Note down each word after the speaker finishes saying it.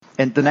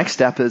And the next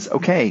step is,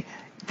 okay,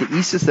 the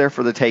East is there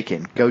for the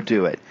taking. Go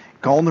do it.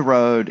 Go on the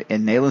road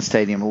in Neyland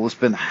Stadium. It will have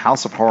been a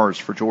house of horrors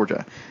for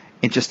Georgia.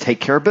 And just take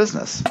care of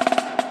business.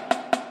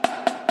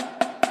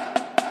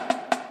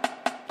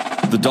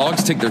 The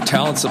Dogs take their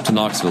talents up to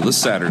Knoxville this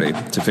Saturday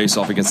to face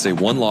off against a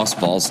one-loss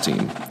Vols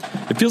team.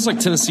 It feels like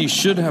Tennessee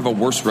should have a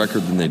worse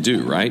record than they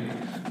do, right?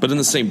 But in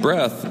the same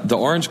breath, the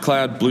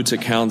orange-clad Blue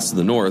Tick Hounds to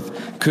the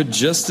north could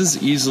just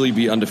as easily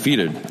be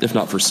undefeated, if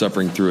not for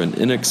suffering through an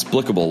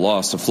inexplicable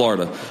loss to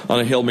Florida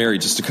on a Hail Mary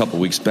just a couple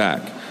weeks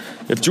back.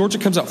 If Georgia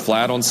comes out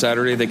flat on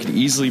Saturday, they could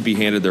easily be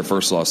handed their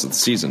first loss of the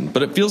season.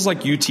 But it feels like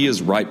UT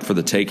is ripe for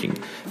the taking,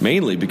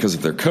 mainly because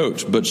of their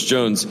coach, Butch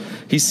Jones.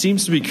 He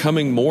seems to be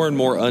becoming more and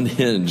more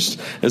unhinged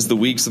as the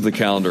weeks of the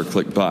calendar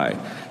click by.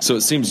 So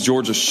it seems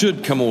Georgia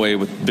should come away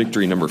with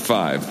victory number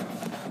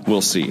 5.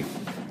 We'll see.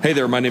 Hey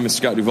there, my name is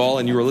Scott Duvall,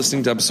 and you are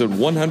listening to episode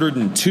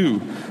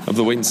 102 of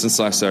the Waiting Since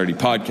Last Saturday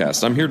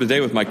podcast. I'm here today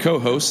with my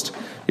co-host.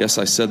 Yes,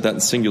 I said that in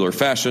singular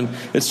fashion.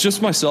 It's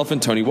just myself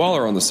and Tony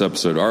Waller on this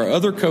episode. Our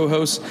other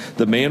co-host,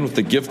 the man with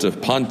the gift of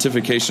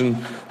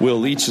pontification, Will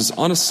Leach, is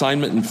on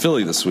assignment in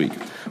Philly this week.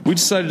 We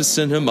decided to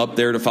send him up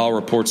there to file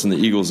reports on the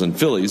Eagles and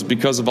Phillies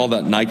because of all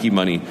that Nike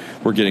money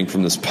we're getting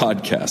from this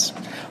podcast.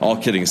 All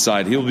kidding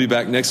aside, he'll be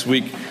back next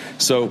week,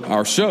 so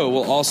our show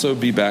will also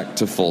be back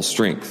to full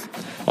strength.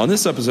 On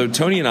this episode,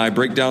 Tony and I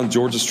break down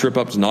Georgia's trip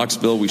up to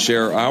Knoxville. We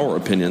share our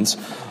opinions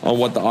on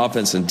what the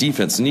offense and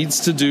defense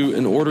needs to do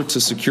in order to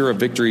secure a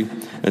victory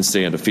and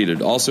stay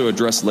undefeated. Also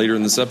addressed later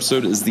in this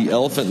episode is the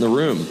elephant in the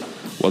room,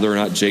 whether or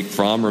not Jake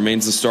Fromm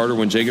remains the starter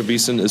when Jacob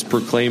Eason is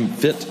proclaimed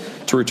fit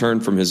to return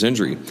from his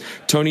injury.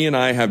 Tony and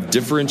I have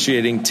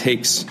differentiating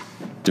takes.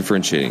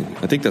 Differentiating.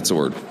 I think that's a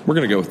word. We're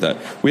going to go with that.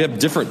 We have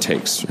different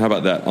takes. How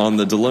about that? On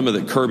the dilemma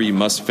that Kirby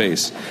must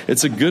face.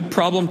 It's a good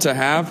problem to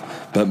have,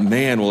 but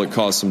man, will it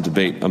cause some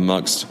debate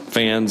amongst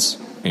fans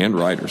and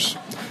writers.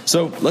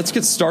 So let's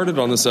get started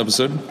on this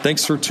episode.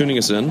 Thanks for tuning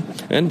us in,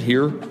 and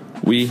here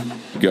we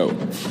go.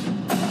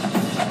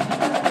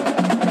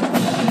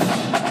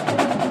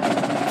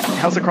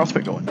 How's the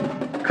CrossFit going?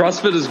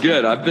 CrossFit is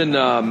good. I've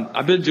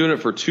been doing it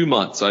for 2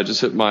 months. I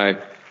just hit my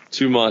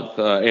 2-month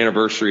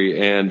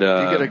anniversary, and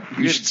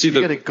you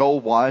get a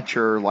gold watch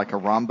or like a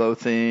Rombo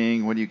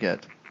thing. What do you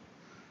get?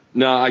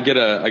 No, I get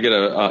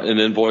an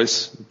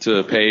invoice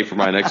to pay for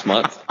my next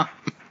month.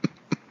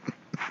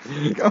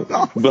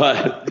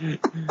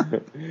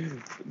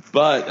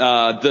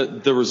 but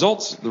the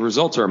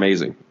results are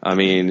amazing. I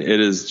mean,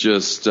 it is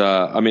just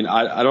I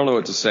don't know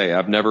what to say.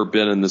 I've never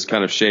been in this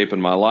kind of shape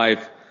in my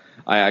life.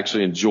 I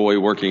actually enjoy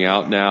working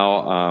out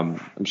now.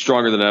 I'm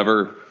stronger than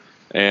ever.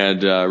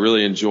 And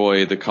really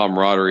enjoy the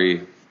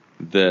camaraderie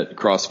that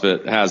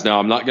CrossFit has. Now,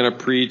 I'm not going to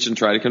preach and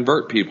try to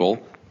convert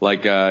people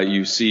like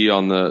you see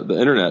on the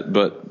internet,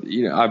 but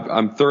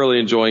I'm thoroughly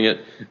enjoying it.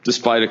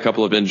 Despite a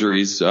couple of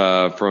injuries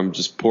from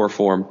just poor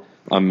form,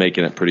 I'm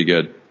making it pretty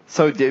good.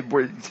 So did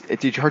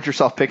you hurt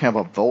yourself picking up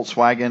a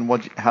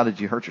Volkswagen? How did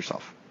you hurt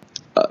yourself?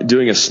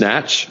 Doing a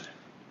snatch.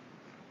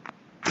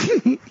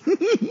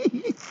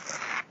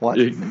 What?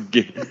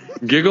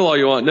 Giggle all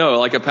you want. No,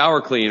 like a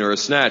power clean or a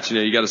snatch.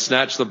 You got to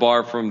snatch the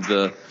bar from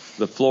the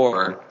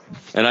floor.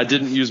 And I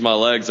didn't use my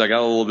legs. I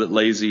got a little bit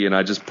lazy, and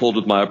I just pulled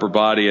with my upper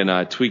body, and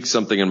I tweaked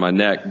something in my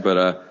neck. But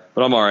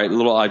I'm all right. A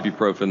little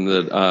ibuprofen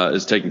that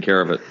is taking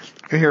care of it.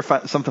 You hear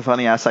something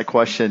funny? I asked that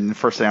question.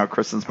 First thing out of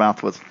Kristen's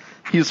mouth was,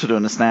 he was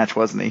doing a snatch,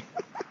 wasn't he?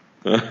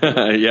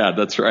 Yeah,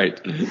 that's right.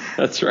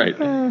 That's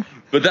right.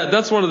 But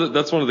that's one of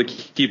the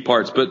key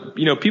parts. But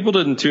people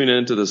didn't tune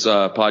into this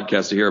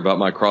podcast to hear about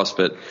my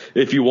CrossFit.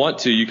 If you want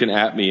to, you can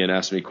 @ me and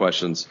ask me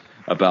questions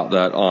about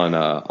that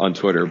on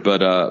Twitter.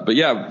 But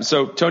yeah.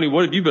 So Tony,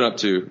 what have you been up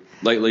to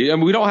lately? I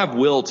mean, we don't have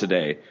Will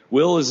today.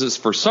 Will is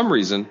for some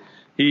reason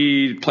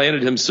he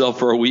planted himself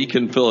for a week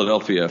in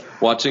Philadelphia,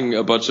 watching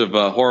a bunch of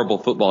horrible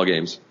football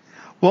games.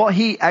 Well, what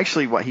he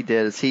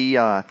did is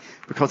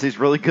because he's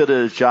really good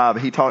at his job,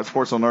 he talked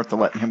Sports on Earth to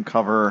let him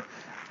cover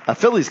a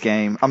Phillies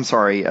game.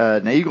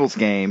 An Eagles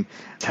game.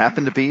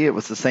 It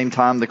was the same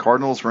time the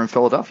Cardinals were in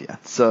Philadelphia.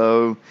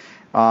 So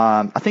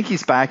I think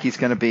he's back. He's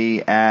going to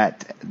be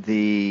at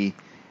the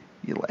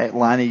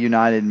Atlanta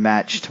United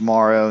match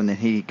tomorrow, and then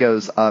he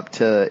goes up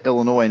to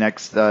Illinois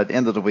next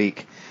end of the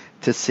week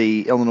to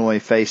see Illinois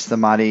face the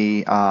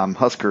mighty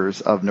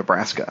Huskers of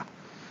Nebraska.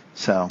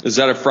 So is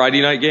that a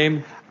Friday night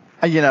game?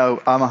 I'm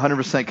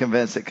 100%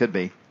 convinced it could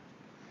be.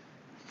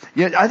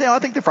 Yeah, I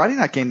think the Friday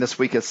night game this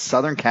week is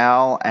Southern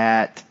Cal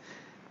at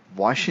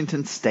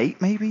Washington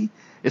State. Maybe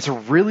it's a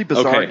really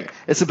bizarre. Okay.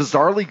 It's a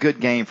bizarrely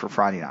good game for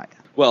Friday night.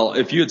 Well,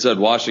 if you had said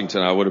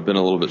Washington, I would have been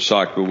a little bit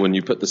shocked. But when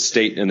you put the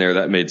state in there,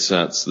 that made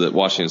sense that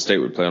Washington State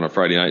would play on a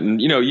Friday night. And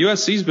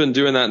USC's been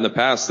doing that in the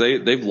past.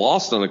 They've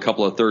lost on a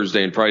couple of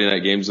Thursday and Friday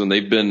night games, and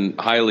they've been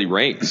highly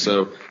ranked.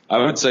 So I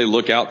would say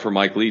look out for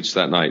Mike Leach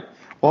that night.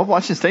 Well,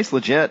 Washington State's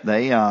legit.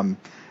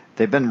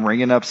 They've been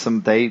ringing up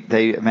some. They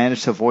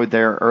managed to avoid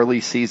their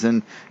early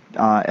season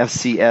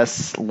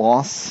FCS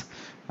loss,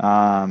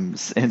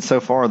 and so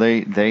far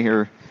they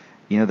are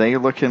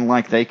looking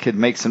like they could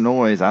make some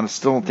noise. I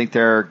still don't think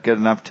they're good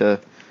enough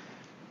to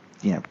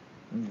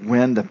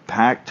win the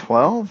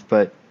Pac-12,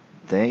 but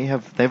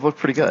they've looked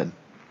pretty good.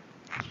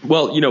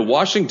 Well,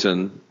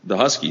 Washington, the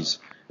Huskies,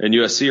 and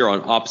USC are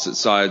on opposite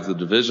sides of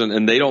the division,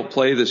 and they don't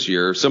play this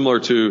year, similar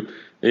to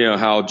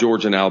how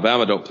Georgia and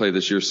Alabama don't play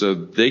this year. So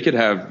they could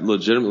have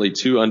legitimately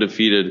 2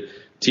 undefeated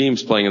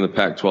teams playing in the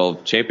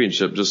Pac-12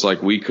 championship, just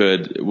like we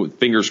could.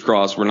 Fingers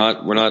crossed. We're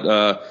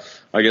not.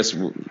 I guess.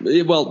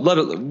 Well,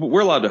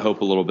 we're allowed to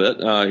hope a little bit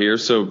here.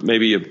 So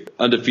maybe an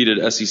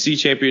undefeated SEC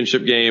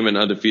championship game and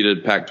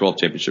undefeated Pac-12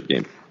 championship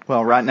game.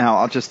 Well, right now,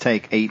 I'll just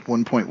take 8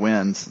 one-point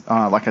wins.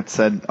 Like I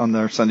said on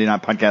their Sunday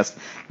night podcast,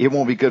 it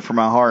won't be good for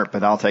my heart,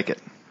 but I'll take it.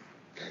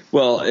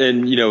 Well,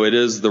 and, it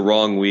is the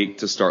wrong week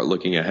to start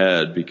looking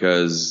ahead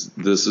because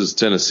this is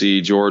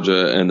Tennessee,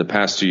 Georgia, and the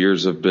past 2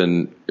 years have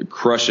been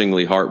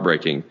crushingly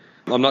heartbreaking.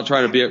 I'm not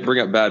trying to bring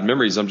up bad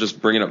memories. I'm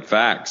just bringing up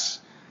facts.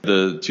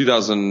 The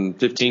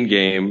 2015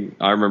 game,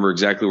 I remember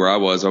exactly where I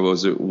was. I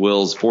was at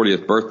Will's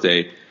 40th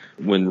birthday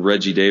when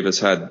Reggie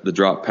Davis had the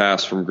drop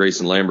pass from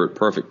Grayson Lambert,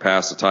 perfect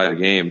pass to tie the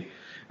game.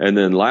 And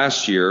then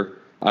last year,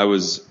 I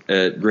was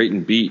at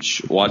Grayton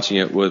Beach watching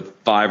it with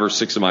 5 or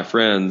 6 of my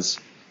friends.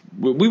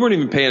 We weren't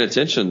even paying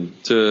attention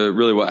to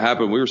really what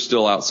happened. We were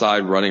still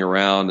outside running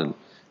around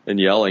and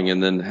yelling,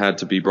 and then had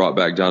to be brought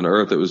back down to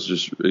earth. It was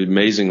just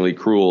amazingly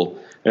cruel.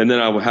 And then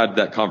I had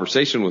that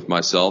conversation with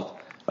myself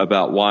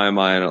about why am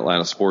I an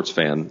Atlanta sports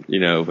fan,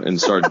 and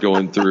started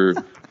going through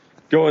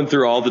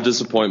all the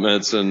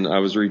disappointments, and I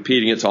was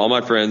repeating it to all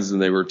my friends,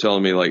 and they were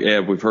telling me like, "Hey,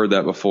 we've heard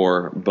that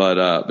before."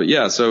 But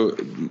yeah, so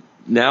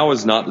now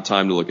is not the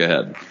time to look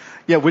ahead.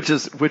 Yeah,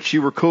 which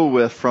you were cool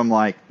with from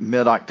like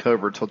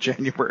mid-October till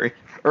January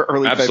or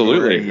early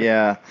Absolutely. February.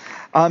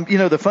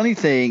 Yeah. The funny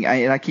thing,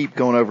 and I keep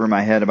going over in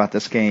my head about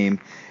this game,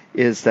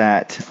 is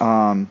that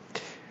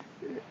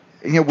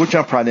we'll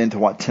jump right into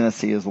what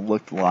Tennessee has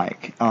looked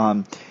like.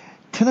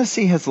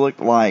 Tennessee has looked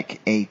like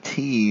a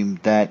team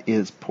that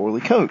is poorly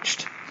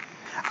coached.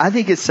 I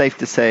think it's safe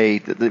to say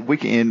that we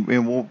can,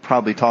 and we'll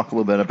probably talk a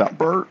little bit about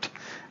Burt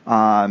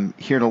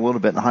here in a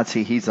little bit in the hot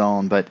seat he's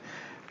on, but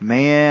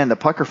man, the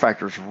pucker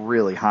factor is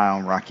really high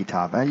on Rocky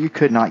Top. You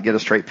could not get a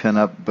straight pin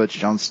up Butch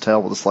Jones'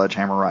 tail with a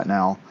sledgehammer right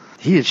now.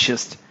 He is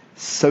just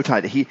so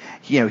tight. He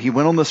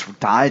went on this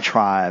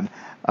diatribe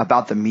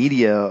about the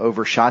media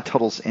over Shy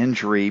Tuttle's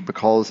injury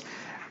because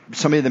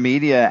somebody in the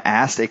media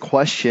asked a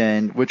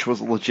question, which was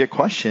a legit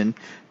question.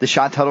 Did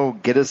Shy Tuttle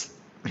get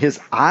his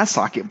eye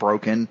socket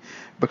broken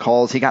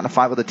because he got in a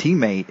fight with a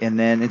teammate? And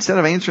then instead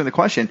of answering the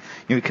question,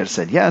 he could have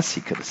said yes,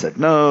 he could have said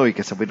no, he could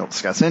have said we don't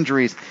discuss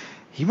injuries.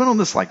 He went on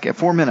this like a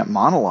 4-minute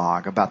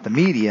monologue about the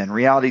media and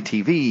reality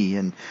TV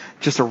and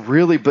just a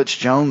really Butch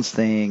Jones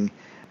thing.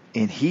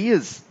 And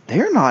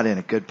they're not in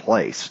a good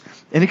place.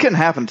 And it couldn't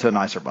happen to a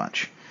nicer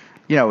bunch.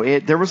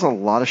 There was a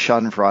lot of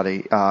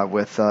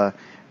schadenfreude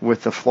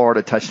with the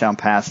Florida touchdown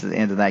pass at the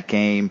end of that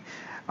game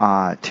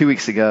 2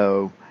 weeks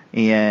ago.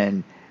 But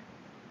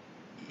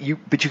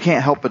you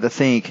can't help but to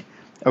think,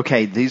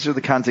 okay, these are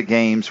the kinds of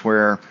games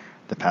where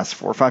the past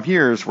 4 or 5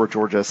 years where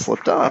Georgia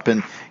slipped up.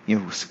 And,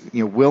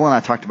 Will and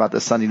I talked about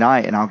this Sunday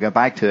night, and I'll go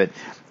back to it.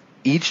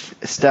 Each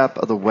step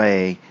of the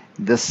way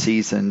this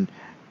season,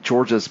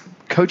 Georgia's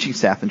coaching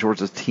staff and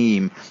Georgia's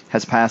team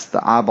has passed the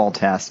eyeball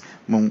test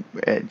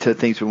to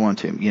things we want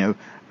to.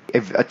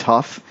 A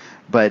tough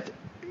but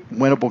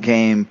winnable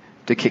game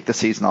to kick the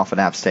season off at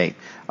App State,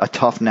 a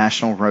tough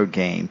national road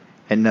game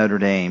at Notre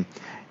Dame,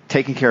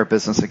 taking care of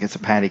business against a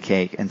patty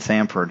cake in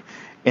Samford,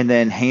 and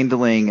then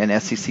handling an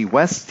SEC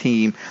West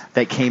team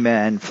that came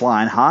in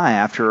flying high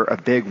after a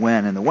big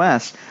win in the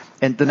West.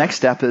 And the next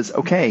step is,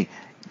 okay,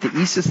 the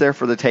East is there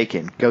for the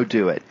taking. Go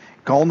do it.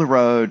 Go on the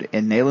road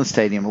in Neyland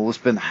Stadium. It's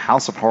been the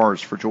house of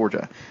horrors for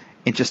Georgia.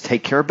 And just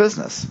take care of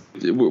business.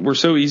 We're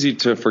so easy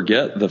to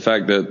forget the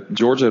fact that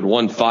Georgia had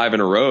won 5 in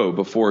a row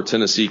before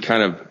Tennessee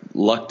kind of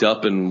lucked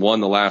up and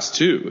won the last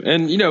 2.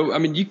 And,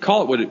 you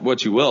call it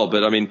what you will,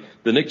 but,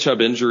 the Nick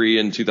Chubb injury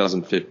in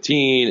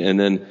 2015 and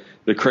then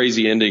the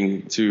crazy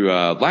ending to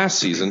last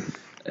season,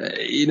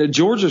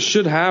 Georgia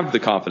should have the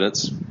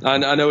confidence.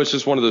 I know it's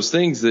just one of those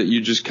things that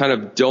you just kind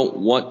of don't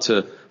want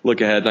to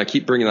look ahead, and I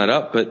keep bringing that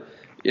up, but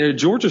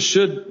Georgia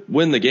should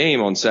win the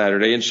game on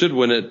Saturday and should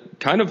win it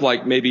kind of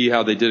like maybe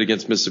how they did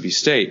against Mississippi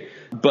State.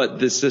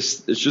 But it's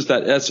just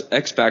that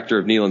X factor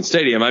of Neyland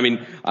Stadium. I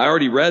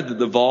already read that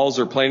the Vols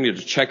are planning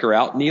to checker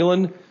out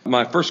Neyland.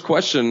 My first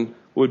question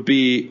would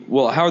be,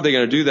 well, how are they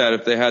going to do that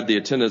if they had the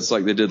attendance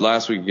like they did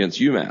last week against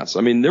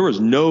UMass? There was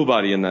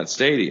nobody in that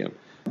stadium.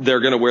 They're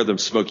going to wear them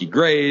smoky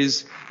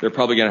grays. They're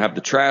probably going to have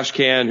the trash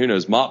can, who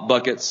knows, mop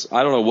buckets.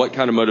 I don't know what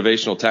kind of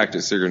motivational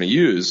tactics they're going to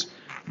use.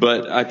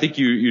 But I think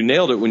you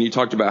nailed it when you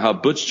talked about how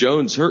Butch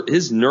Jones,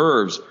 his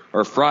nerves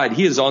are fried.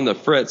 He is on the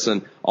fritz,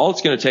 and all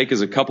it's going to take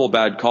is a couple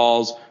bad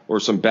calls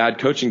or some bad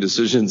coaching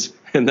decisions,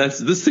 and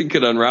this thing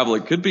could unravel.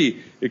 It could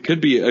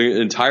be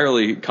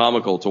entirely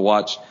comical to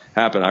watch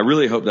happen. I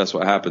really hope that's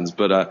what happens,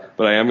 but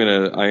I am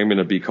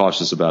gonna be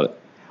cautious about it.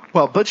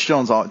 Well, Butch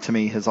Jones to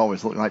me has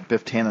always looked like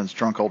Biff Tannen's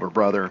drunk older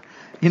brother.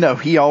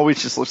 He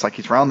always just looks like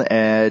he's around the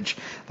edge,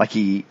 like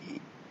he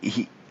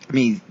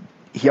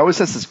always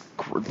has this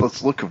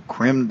let's look at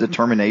grim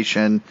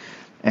determination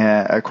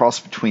across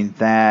between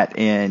that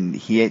and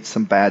he ate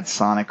some bad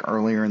Sonic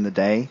earlier in the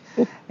day.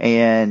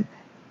 And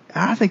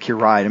I think you're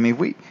right. I mean,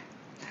 we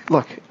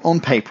look on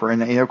paper,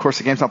 and of course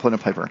the game's not played on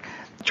paper.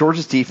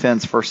 Georgia's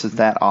defense versus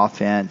that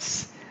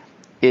offense,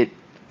 it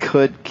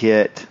could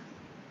get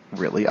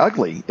really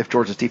ugly if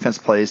Georgia's defense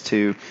plays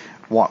to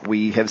what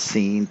we have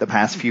seen the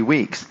past few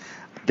weeks.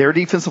 Their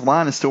defensive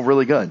line is still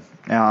really good.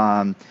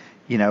 I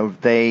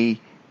don't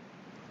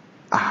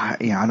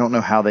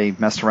know how they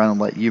messed around and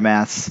let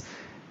UMass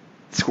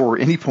score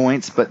any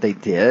points, but they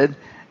did.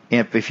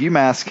 If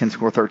UMass can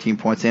score 13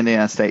 points,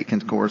 Indiana State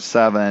can score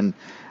 7.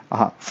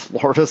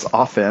 Florida's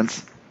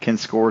offense can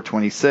score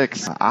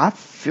 26. I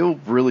feel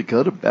really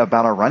good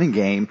about our running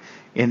game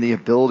and the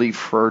ability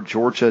for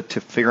Georgia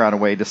to figure out a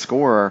way to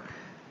score,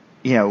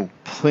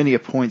 plenty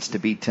of points to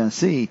beat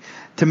Tennessee.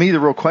 To me, the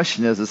real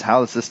question is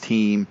how does this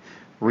team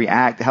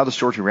react? How does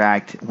Georgia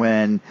react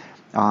when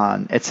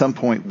at some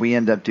point we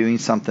end up doing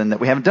something that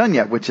we haven't done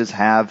yet, which is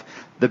have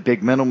the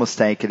big mental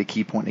mistake at a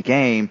key point in the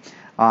game?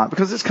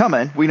 Because it's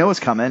coming. We know it's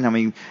coming. I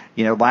mean,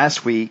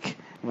 last week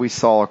we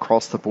saw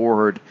across the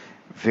board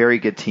very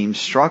good teams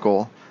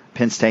struggle.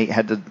 Penn State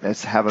had to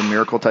have a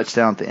miracle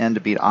touchdown at the end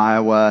to beat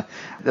Iowa.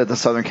 The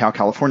Southern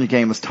California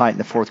game was tight in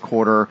the fourth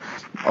quarter.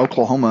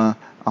 Oklahoma,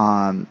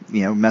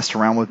 messed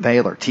around with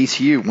Baylor.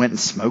 TCU went and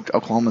smoked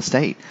Oklahoma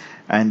State.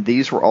 And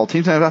these were all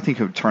teams. And I think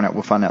it would turn out,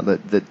 we'll find out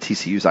that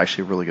TCU is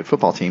actually a really good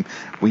football team.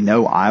 We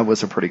know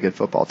Iowa's a pretty good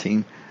football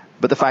team.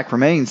 But the fact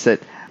remains that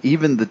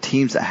even the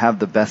teams that have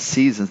the best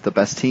seasons, the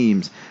best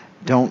teams,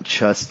 don't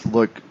just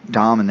look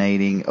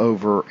dominating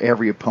over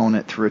every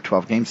opponent through a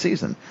 12-game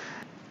season.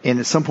 And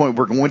at some point,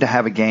 we're going to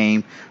have a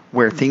game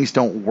where things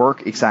don't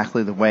work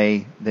exactly the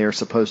way they're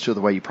supposed to,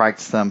 the way you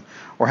practice them,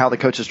 or how the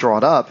coaches draw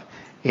it up.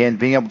 And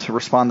being able to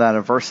respond to that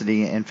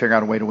adversity and figure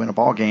out a way to win a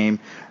ball game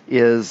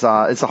is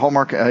a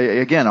hallmark,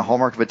 a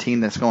hallmark of a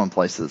team that's going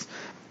places.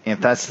 And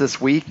if that's this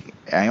week,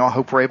 I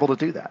hope we're able to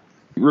do that.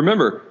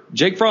 Remember,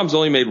 Jake Fromm's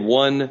only made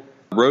one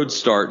road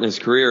start in his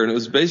career, and it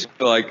was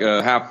basically like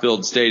a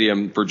half-filled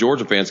stadium for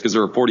Georgia fans because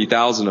there were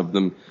 40,000 of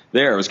them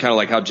there. It was kind of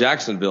like how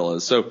Jacksonville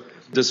is. So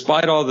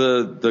despite all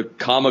the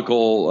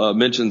comical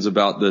mentions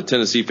about the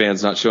Tennessee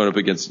fans not showing up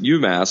against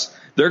UMass,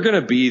 they're going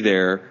to be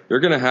there. They're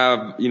going to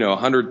have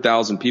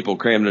 100,000 people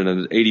crammed in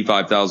an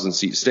 85,000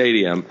 seat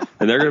stadium,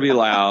 and they're going to be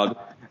loud,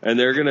 and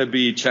they're going to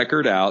be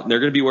checkered out, and they're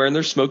going to be wearing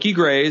their smoky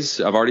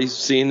grays. I've already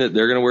seen that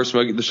they're going to wear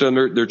smoky.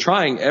 They're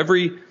trying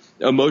every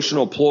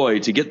emotional ploy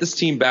to get this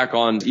team back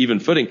on even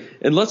footing.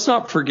 And let's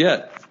not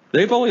forget,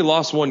 they've only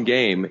lost one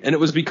game, and it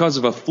was because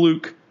of a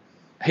fluke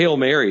Hail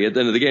Mary at the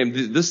end of the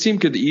game. This team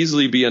could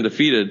easily be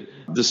undefeated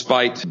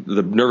despite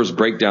the nervous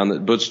breakdown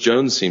that Butch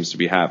Jones seems to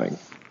be having.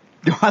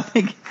 I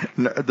think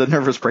the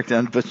nervous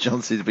breakdown Butch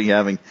Jones seems to be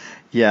having,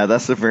 yeah,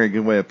 that's a very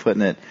good way of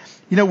putting it.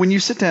 When you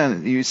sit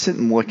down, you sit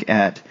and look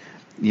at,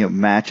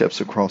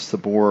 matchups across the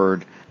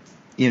board,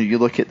 you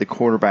look at the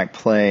quarterback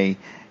play,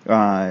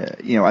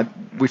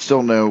 we still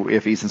don't know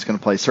if Eason's going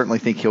to play. Certainly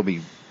think he'll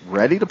be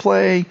ready to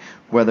play.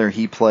 Whether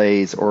he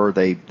plays or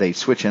they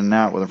switch in and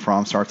out, whether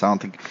Fromm starts, I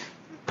don't think.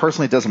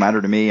 Personally, it doesn't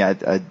matter to me. I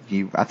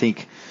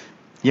think,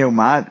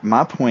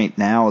 my point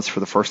now is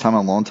for the first time in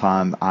a long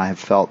time, I have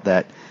felt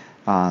that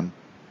I'm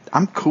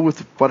cool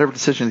with whatever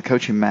decision the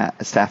coaching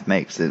staff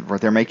makes.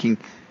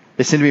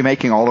 They seem to be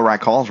making all the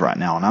right calls right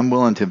now, and I'm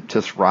willing to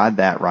just ride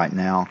that right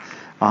now.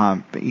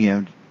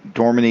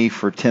 Dormady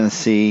for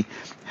Tennessee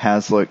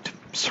has looked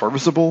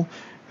serviceable.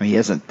 I mean, he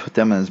hasn't put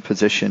them in a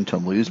position to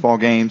lose ball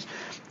games.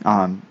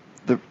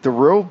 The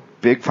real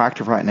big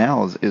factor right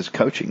now is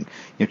coaching.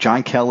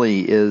 John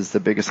Kelly is the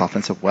biggest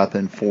offensive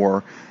weapon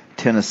for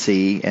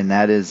Tennessee, and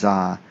that is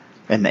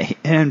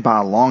and by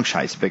a long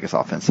shot, it's the biggest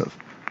offensive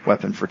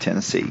weapon for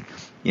Tennessee.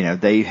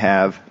 They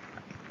have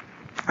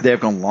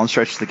gone long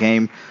stretches of the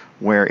game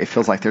where it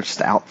feels like they're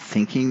just out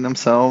thinking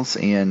themselves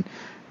and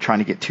trying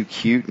to get too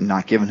cute and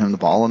not giving him the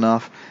ball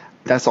enough.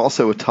 That's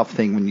also a tough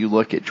thing when you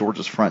look at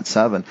Georgia's front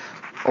seven,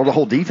 or the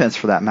whole defense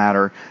for that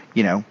matter.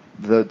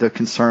 The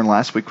concern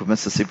last week with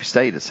Mississippi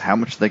State is how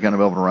much are they going to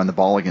be able to run the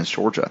ball against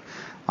Georgia.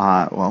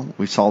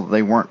 We saw that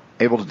they weren't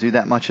able to do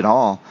that much at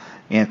all.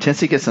 And if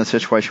Tennessee gets in a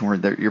situation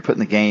where you're putting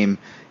the game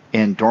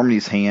in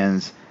Dormady's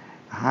hands,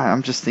 I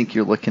just think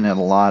you're looking at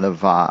a lot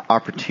of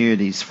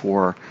opportunities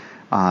for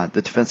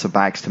the defensive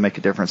backs to make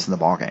a difference in the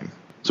ball game.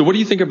 So what do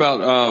you think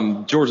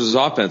about Georgia's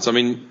offense? I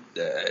mean,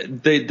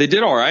 they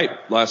did all right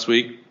last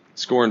week,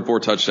 scoring 4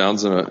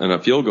 touchdowns and a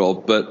field goal,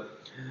 but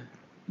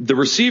the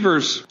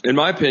receivers, in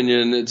my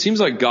opinion, it seems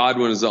like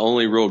Godwin is the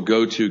only real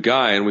go-to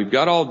guy, and we've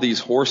got all of these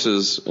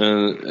horses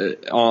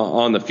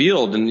on the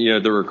field, and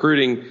the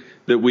recruiting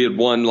that we had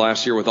won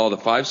last year with all the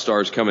 5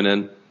 stars coming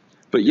in,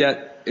 but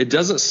yet it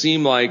doesn't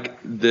seem like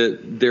that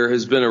there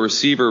has been a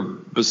receiver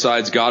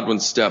besides Godwin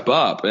step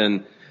up,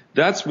 and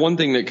that's one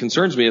thing that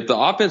concerns me. If the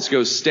offense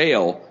goes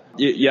stale,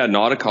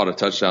 Nauta caught a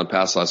touchdown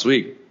pass last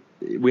week.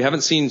 we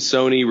haven't seen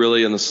Sony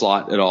really in the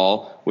slot at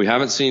all. We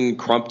haven't seen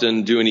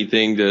Crumpton do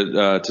anything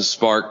to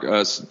spark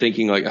us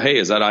thinking like, hey,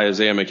 is that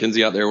Isaiah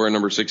McKenzie out there wearing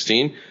number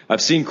 16?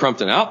 I've seen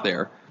Crumpton out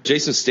there.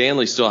 Jason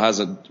Stanley still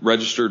hasn't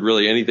registered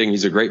really anything.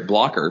 He's a great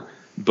blocker,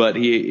 but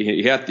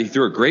he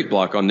threw a great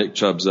block on Nick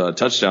Chubb's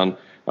touchdown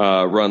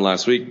run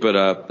last week.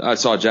 But I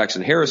saw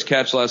Jackson Harris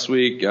catch last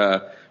week.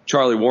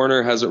 Charlie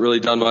Warner hasn't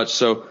really done much.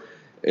 So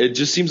it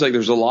just seems like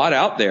there's a lot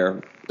out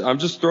there. I'm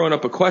just throwing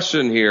up a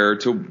question here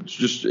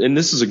and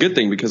this is a good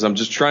thing because I'm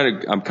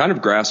kind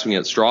of grasping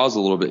at straws a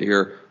little bit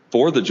here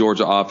for the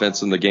Georgia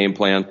offense and the game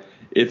plan.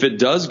 If it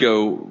does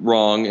go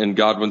wrong and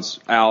Godwin's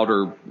out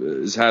or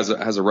has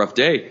a rough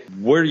day,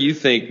 where do you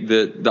think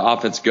that the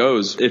offense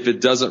goes if it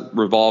doesn't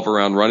revolve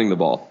around running the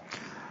ball?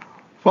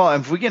 Well,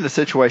 if we get in a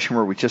situation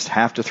where we just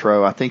have to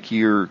throw, I think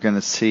you're going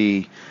to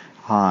see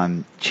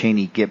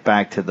Cheney get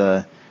back to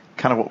the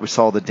kind of what we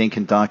saw, the dink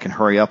and dunk and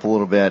hurry up a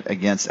little bit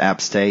against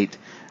App State.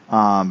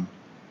 A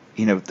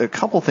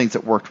couple of things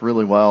that worked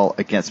really well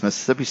against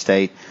Mississippi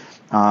State,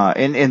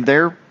 and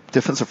their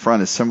defensive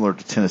front is similar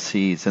to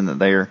Tennessee's in that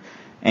they're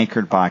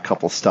anchored by a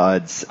couple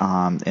studs,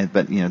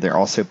 but they're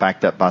also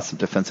backed up by some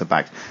defensive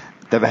backs.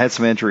 They've had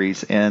some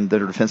injuries in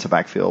their defensive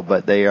backfield,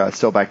 but they are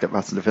still backed up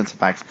by some defensive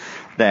backs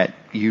that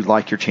you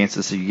like your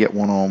chances that you get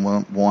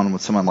one-on-one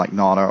with someone like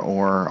Nauta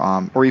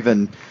or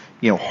even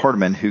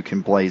Hardeman who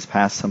can blaze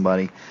past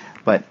somebody.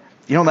 But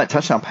that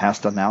touchdown pass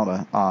to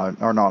Nauta,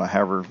 or Nauta,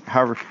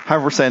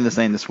 however we're saying this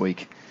name this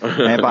week,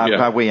 and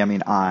by we I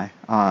mean I.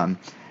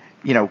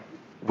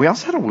 We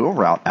also had a wheel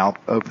route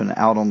open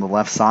out on the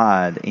left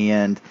side,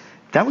 and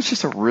that was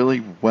just a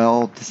really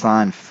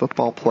well-designed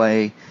football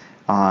play.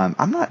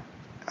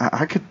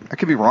 I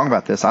could be wrong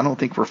about this. I don't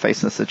think we're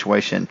facing a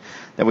situation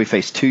that we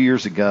faced 2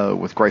 years ago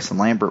with Grayson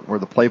Lambert, where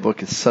the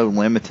playbook is so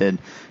limited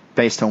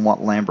based on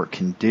what Lambert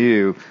can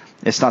do.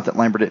 It's not that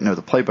Lambert didn't know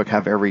the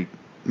playbook.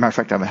 Matter of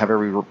fact, I have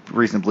every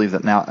reason to believe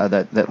that now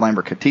that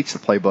Lambert could teach the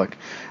playbook,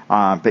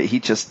 but he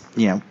just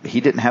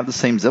he didn't have the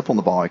same zip on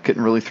the ball. He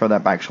couldn't really throw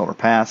that back shoulder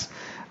pass.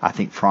 I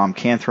think Fromm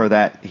can throw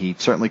that. He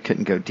certainly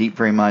couldn't go deep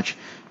very much.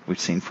 We've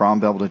seen Fromm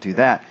be able to do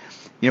that.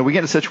 We get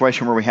in a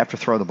situation where we have to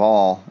throw the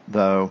ball,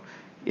 though.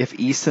 If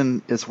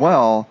Eason is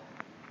well,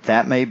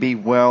 that may be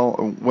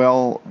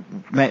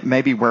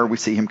maybe where we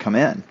see him come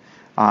in.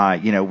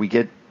 We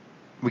get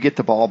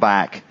the ball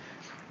back.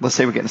 Let's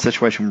say we get in a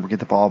situation where we get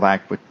the ball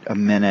back with a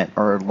minute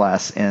or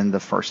less in the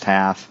first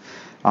half.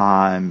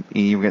 And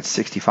you get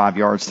 65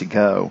 yards to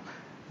go.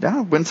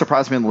 That wouldn't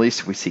surprise me in the least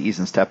if we see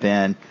Eason step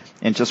in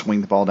and just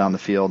wing the ball down the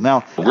field.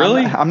 Now,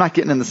 really, I'm not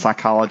getting in the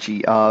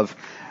psychology of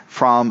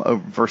Fromm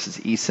versus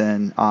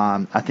Eason.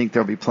 I think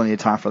there'll be plenty of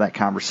time for that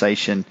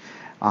conversation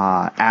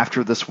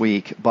after this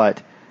week,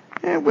 but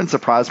it wouldn't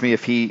surprise me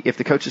if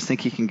the coaches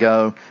think he can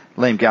go,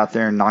 let him get out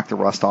there and knock the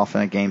rust off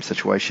in a game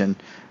situation,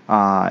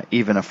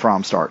 even if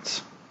Fromm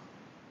starts.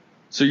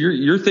 So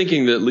you're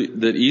thinking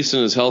that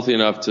Eason is healthy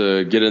enough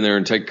to get in there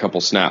and take a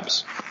couple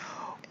snaps?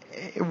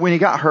 When he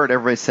got hurt,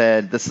 everybody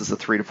said this is a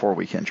 3 to 4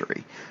 week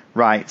injury,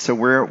 right? So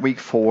we're at week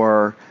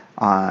 4.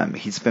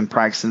 He's been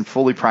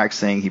fully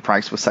practicing. He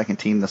practiced with second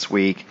team this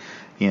week.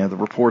 The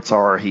reports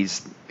are he's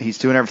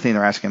doing everything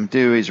they're asking him to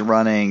do. He's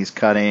running, he's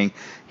cutting,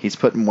 he's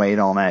putting weight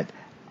on it.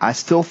 I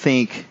still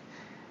think,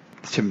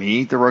 to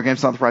me, the road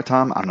game's not the right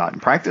time. I'm not in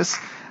practice,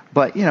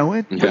 but it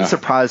wouldn't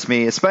surprise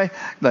me. Especially,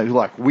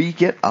 look, we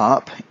get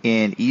up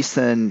and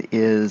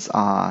Eason's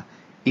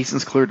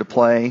cleared to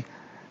play.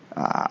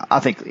 I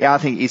think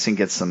Eason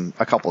gets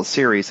a couple of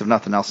series, if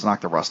nothing else, to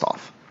knock the rust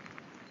off.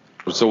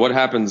 So what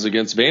happens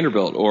against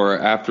Vanderbilt or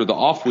after the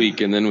off week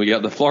and then we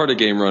got the Florida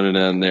game running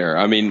in there?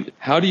 I mean,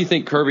 how do you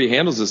think Kirby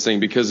handles this thing?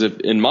 Because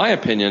in my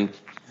opinion,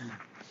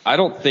 I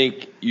don't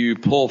think you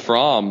pull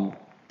Fromm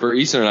for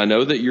Eason. And I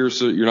know that you're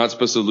not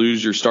supposed to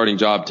lose your starting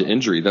job to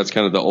injury. That's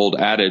kind of the old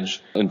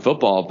adage in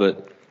football.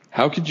 But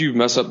how could you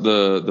mess up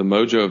the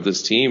mojo of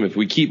this team if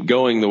we keep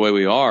going the way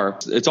we are?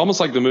 It's almost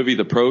like the movie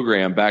The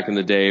Program back in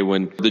the day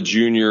when the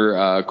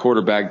junior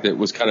quarterback that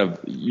was kind of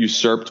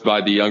usurped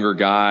by the younger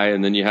guy,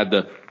 and then you had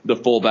the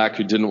fullback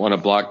who didn't want to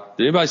block.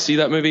 Did anybody see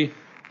that movie?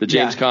 The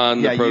James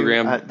Caan, The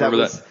Program?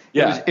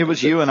 It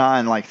was you and I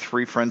and like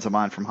 3 friends of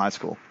mine from high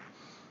school.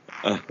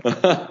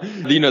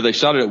 They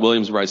shot it at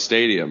Williams-Brice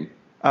Stadium.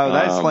 Oh,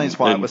 that explains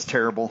why it was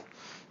terrible.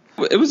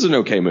 It was an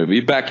okay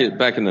movie. Back in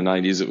the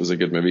 90s, it was a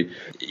good movie.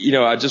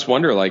 I just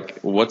wonder,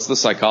 what's the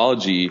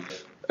psychology?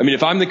 I mean,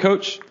 if I'm the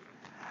coach,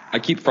 I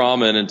keep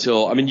Fromm in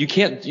until – you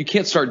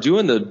can't start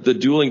doing the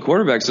dueling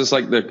quarterbacks.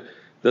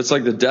 That's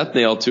like the death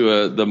nail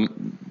to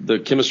the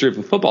chemistry of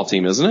a football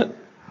team, isn't it?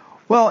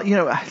 Well,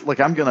 look,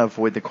 I'm going to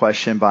avoid the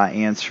question by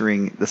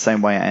answering the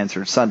same way I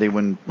answered Sunday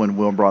when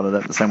Will brought it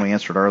up, the same way I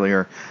answered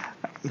earlier.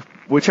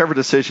 Whichever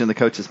decision the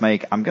coaches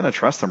make, I'm going to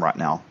trust them right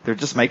now. They're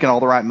just making all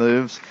the right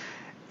moves.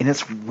 And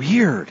it's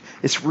weird.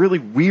 It's really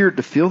weird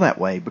to feel that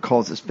way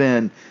because it's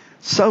been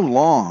so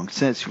long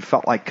since you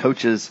felt like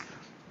coaches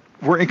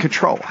were in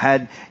control.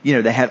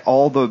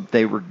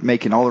 They were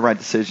making all the right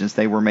decisions.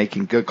 They were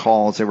making good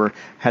calls. They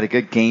had a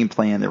good game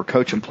plan. They were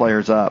coaching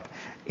players up.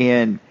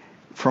 And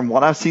from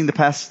what I've seen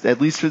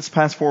at least this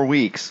past 4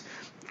 weeks,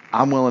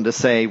 I'm willing to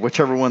say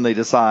whichever one they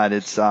decide,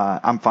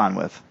 I'm fine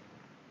with.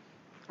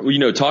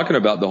 Well, talking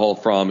about the whole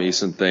Fromm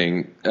Eason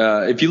thing,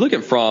 if you look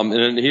at Fromm,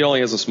 and he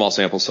only has a small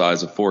sample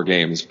size of 4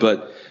 games,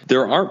 but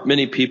there aren't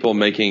many people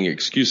making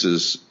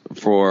excuses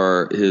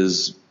for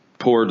his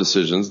poor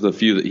decisions, the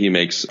few that he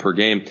makes per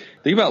game.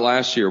 Think about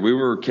last year.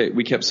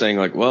 We kept saying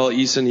like, well,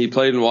 Eason, he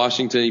played in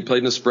Washington, he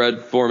played in a spread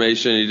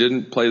formation, he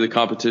didn't play the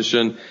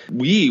competition.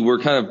 We were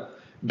kind of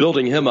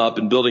building him up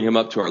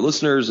to our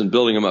listeners and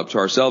building him up to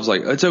ourselves.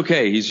 Like, it's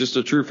okay. He's just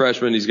a true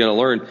freshman. He's going to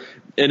learn.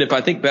 And if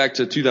I think back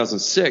to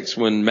 2006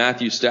 when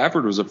Matthew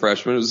Stafford was a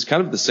freshman, it was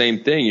kind of the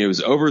same thing. He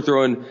was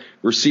overthrowing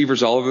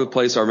receivers all over the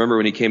place. I remember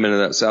when he came into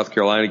that South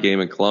Carolina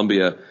game in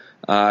Columbia,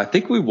 I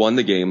think we won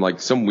the game, like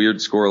some weird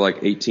score,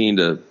 like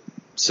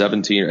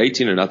 18-17 or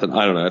 18 or nothing.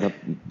 I don't know.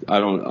 I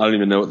don't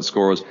even know what the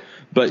score was,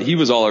 but he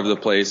was all over the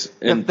place.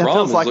 And that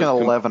feels like an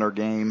 11er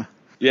game.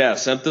 Yeah,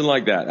 something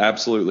like that.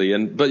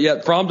 Absolutely. But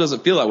yet Fromm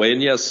doesn't feel that way.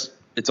 And yes,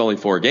 it's only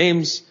 4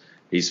 games.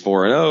 He's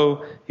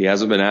 4-0. He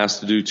hasn't been asked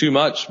to do too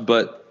much,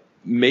 but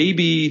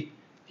maybe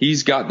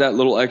he's got that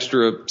little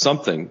extra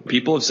something.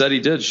 People have said he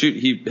did. Shoot,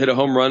 he hit a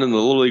home run in the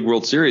Little League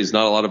World Series.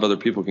 Not a lot of other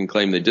people can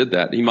claim they did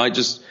that. He might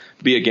just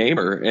be a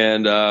gamer.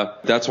 And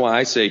that's why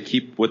I say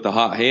keep with the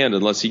hot hand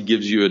unless he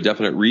gives you a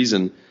definite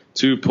reason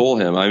to pull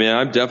him. I mean,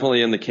 I'm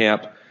definitely in the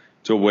camp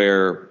to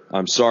where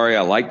I'm sorry.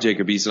 I like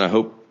Jacob Eason. I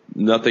hope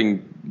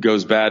nothing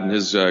goes bad in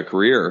his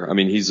career. I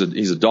mean, he's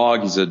a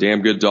dog. He's a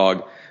damn good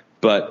dog,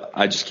 but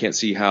I just can't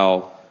see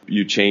how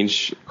you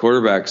change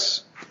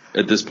quarterbacks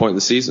at this point in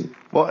the season.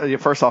 Well,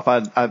 first off,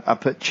 I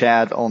put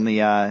Chad on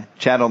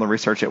the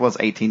research. It was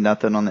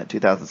 18-0 on that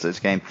 2006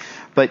 game,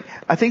 but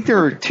I think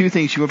there are 2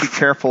 things you want to be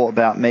careful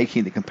about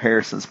making the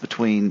comparisons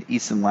between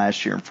Eason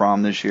last year and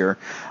Fromm this year.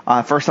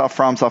 First off,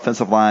 Fromm's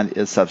offensive line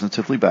is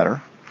substantively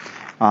better.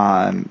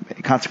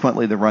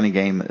 Consequently, the running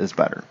game is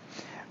better.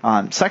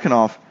 Second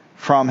off,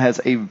 Fromm has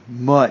a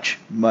much,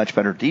 much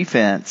better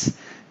defense,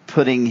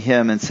 putting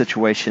him in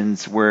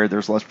situations where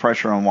there's less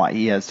pressure on what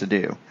he has to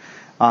do.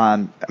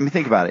 I mean,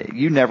 think about it.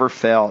 You never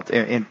felt,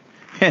 and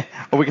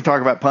we can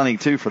talk about punting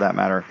too for that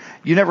matter,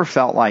 you never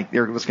felt like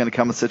there was going to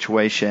come a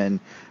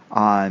situation,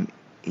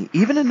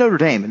 even in Notre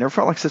Dame, it never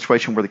felt like a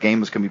situation where the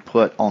game was going to be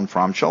put on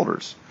Fromm's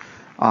shoulders.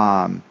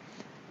 And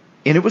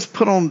it was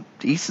put on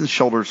Eason's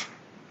shoulders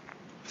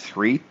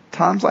 3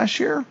 times last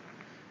year.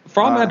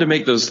 Fromm had to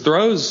make those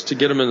throws to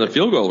get him in the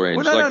field goal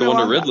range, the one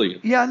to Ridley.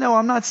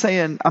 I'm not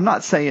saying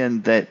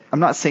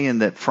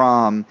that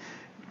Fromm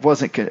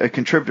wasn't a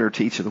contributor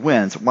to each of the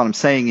wins. What I'm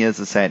saying is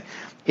that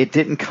it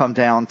didn't come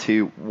down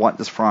to what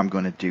is Fromm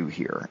going to do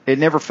here. It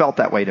never felt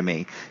that way to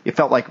me. It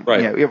felt like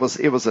it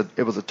was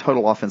a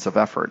total offensive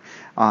effort.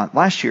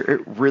 Last year,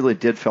 it really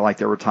did feel like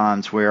there were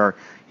times where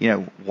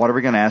what are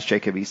we going to ask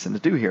Jacob Eason to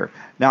do here?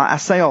 Now, I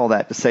say all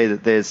that to say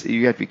that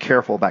you have to be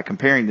careful about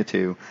comparing the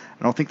two.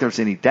 I don't think there's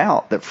any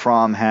doubt that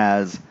Fromm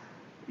has,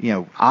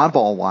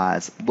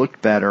 eyeball-wise,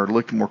 looked better,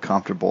 looked more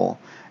comfortable,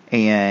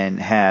 and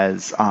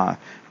has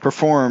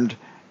performed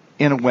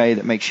in a way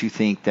that makes you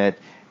think that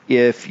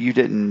if you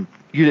didn't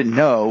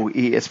know,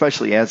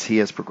 especially as he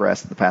has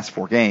progressed in the past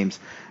 4 games,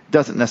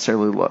 doesn't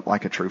necessarily look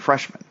like a true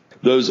freshman.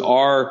 Those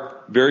are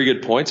very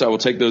good points. I will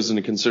take those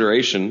into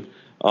consideration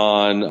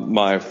on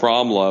my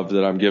Fromm love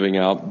that I'm giving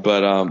out.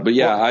 But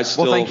yeah,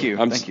 thank you.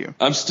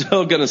 I'm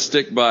still going to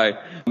stick by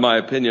my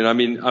opinion. I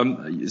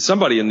mean,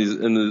 somebody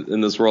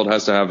in this world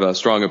has to have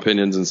strong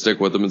opinions and stick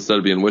with them instead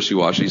of being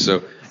wishy-washy.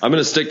 So I'm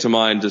going to stick to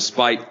mine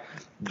despite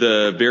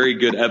the very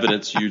good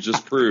evidence you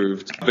just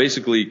proved,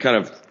 basically kind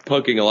of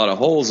poking a lot of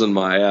holes in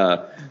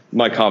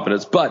my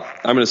confidence, but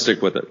I'm going to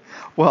stick with it.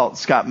 Well,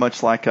 Scott,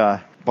 much like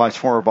my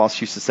former boss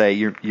used to say,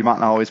 you might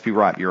not always be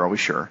right, but you're always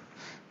sure.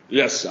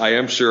 Yes, I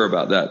am sure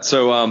about that.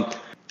 So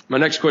my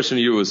next question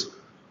to you is,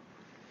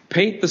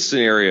 paint the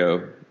scenario.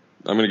 I'm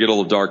going to get a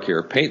little dark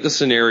here. Paint the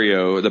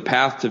scenario, the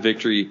path to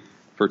victory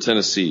for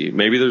Tennessee.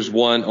 Maybe there's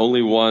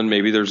only one,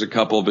 maybe there's a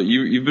couple, but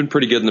you've been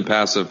pretty good in the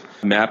past of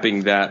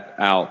mapping that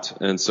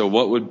out. And so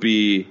what would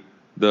be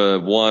the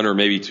 1 or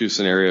maybe 2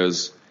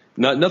 scenarios?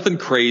 Nothing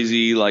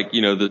crazy like,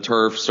 the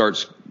turf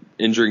starts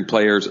injuring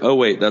players. Oh,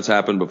 wait, that's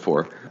happened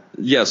before.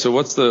 Yeah, so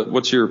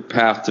what's your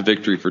path to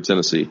victory for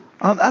Tennessee?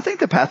 I think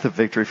the path of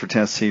victory for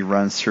Tennessee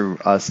runs through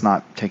us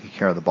not taking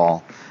care of the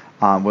ball,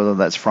 whether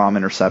that's from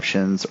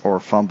interceptions or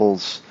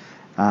fumbles.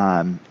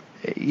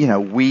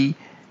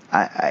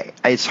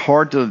 It's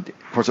hard to,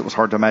 of course, it was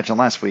hard to imagine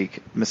last week,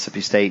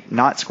 Mississippi State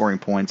not scoring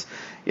points.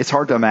 It's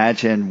hard to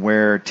imagine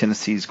where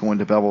Tennessee's going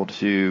to be able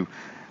to,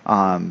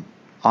 when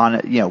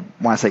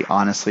I say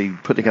honestly,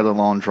 put together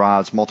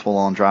multiple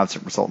long drives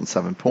that result in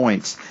 7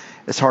 points.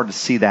 It's hard to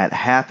see that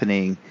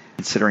happening,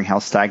 considering how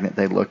stagnant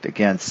they looked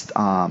against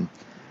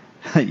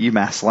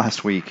UMass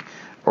last week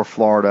or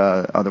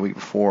Florida the week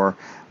before.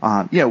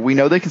 We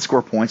know they can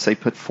score points. They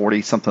put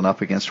 40-something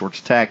up against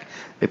Georgia Tech.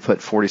 They put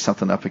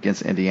 40-something up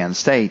against Indiana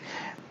State.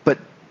 But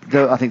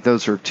I think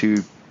those are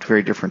 2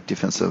 very different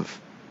defensive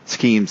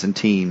schemes and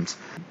teams.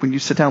 When you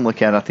sit down and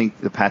look at it, I think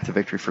the path to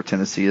victory for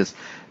Tennessee is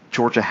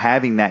Georgia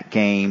having that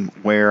game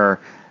where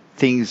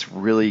things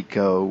really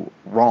go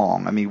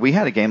wrong. I mean, we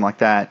had a game like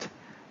that.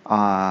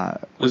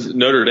 Was it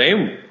Notre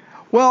Dame?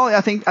 Well,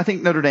 I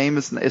think Notre Dame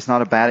is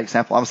not a bad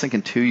example. I was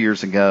thinking 2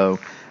 years ago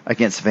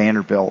against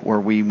Vanderbilt, where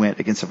we went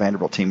against a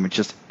Vanderbilt team with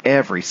just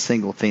every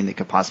single thing that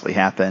could possibly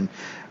happen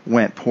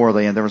went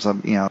poorly, and there was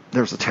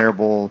a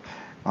terrible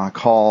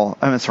call.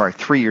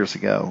 3 years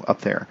ago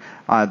up there.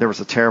 There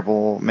was a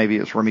terrible, maybe it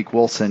was Rameek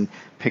Wilson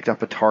picked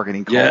up a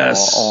targeting call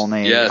all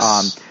name.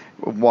 Yes.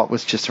 What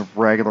was just a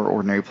regular,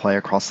 ordinary play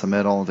across the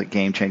middle, the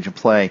game-changing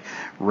play.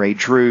 Ray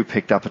Drew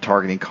picked up a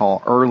targeting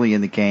call early in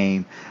the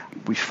game.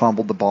 We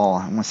fumbled the ball,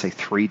 I want to say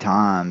 3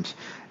 times,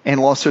 and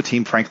lost to a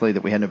team, frankly,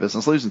 that we had no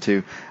business losing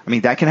to. I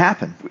mean, that can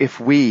happen. If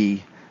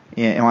we,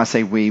 and when I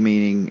say we,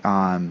 meaning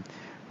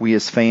we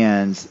as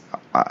fans,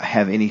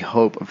 have any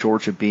hope of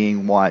Georgia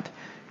being what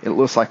it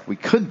looks like we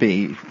could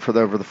be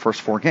over the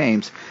first 4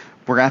 games,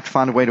 we're going to have to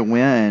find a way to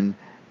win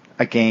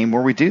a game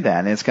where we do that,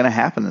 and it's going to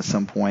happen at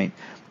some point.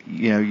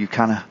 You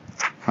kind of,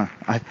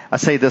 I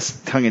say this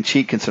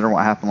tongue-in-cheek considering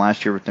what happened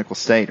last year with Nicholls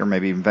State or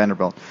maybe even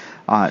Vanderbilt.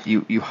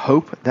 You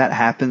hope that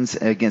happens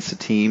against a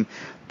team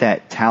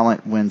that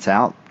talent wins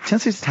out.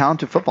 Tennessee's a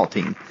talented football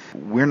team.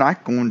 We're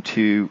not going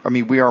to, I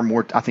mean,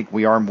 I think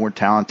we are more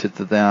talented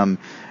than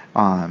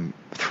them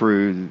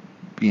through,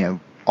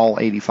 all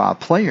 85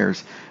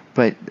 players.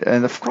 But,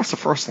 and of course, the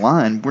first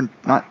line, we're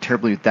not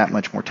terribly that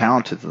much more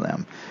talented than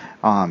them.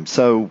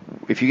 So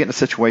if you get in a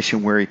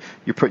situation where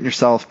you're putting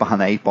yourself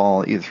behind the 8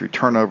 ball, either through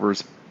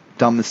turnovers,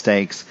 dumb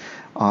mistakes,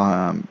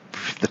 the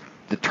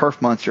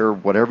turf monster,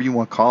 whatever you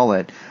want to call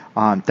it,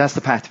 that's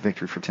the path to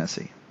victory for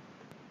Tennessee.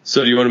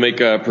 So do you want to make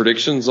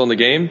predictions on the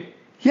game?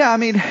 Yeah, I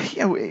mean,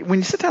 when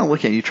you sit down and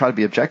look at it, you try to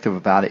be objective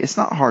about it. It's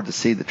not hard to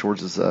see that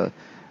Georgia's a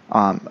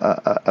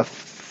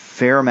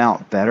fair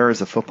amount better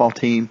as a football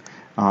team.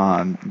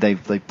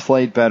 They've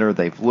played better.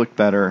 They've looked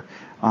better.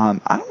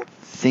 I don't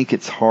think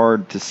it's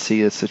hard to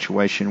see a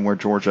situation where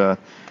Georgia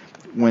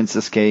wins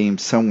this game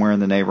somewhere in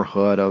the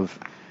neighborhood of,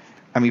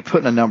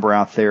 putting a number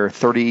out there,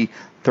 30,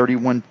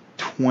 31-20,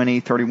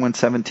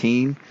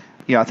 31-17.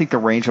 I think the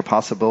range of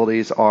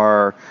possibilities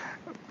are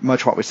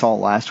much what we saw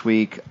last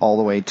week, all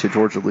the way to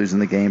Georgia losing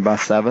the game by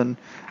 7.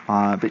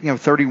 But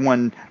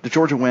 31, the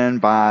Georgia win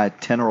by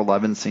 10 or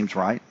 11 seems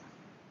right.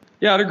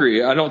 Yeah, I'd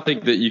agree. I don't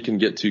think that you can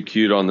get too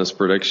cute on this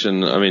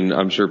prediction. I mean,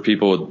 I'm sure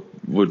people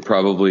would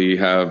probably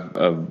have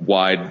a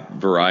wide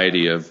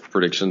variety of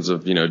predictions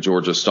of,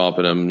 Georgia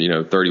stomping them,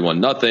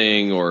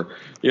 31-0 or,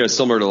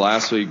 similar to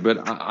last week.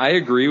 But I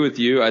agree with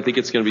you. I think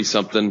it's going to be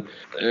something,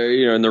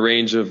 in the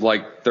range of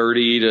like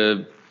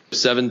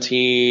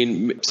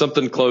 30-17,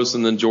 something close,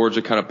 and then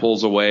Georgia kind of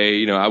pulls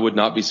away. I would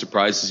not be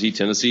surprised to see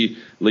Tennessee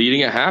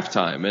leading at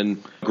halftime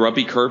and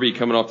Grumpy Kirby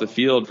coming off the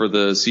field for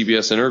the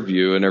CBS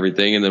interview and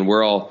everything. And then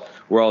we're all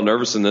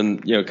nervous, and then,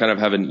 kind of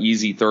have an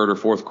easy third or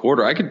fourth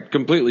quarter. I could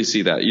completely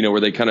see that,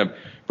 where they kind of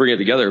bring it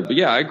together. But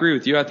yeah, I agree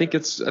with you. I think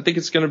it's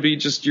going to be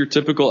just your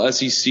typical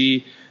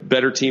SEC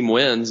better team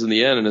wins in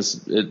the end.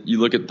 And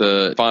you look at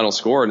the final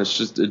score, and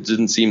it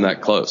didn't seem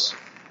that close.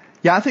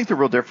 Yeah, I think the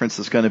real difference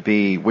is going to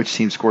be which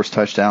team scores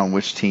touchdown,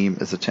 which team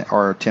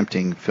are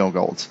attempting field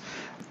goals.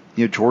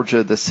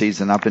 Georgia this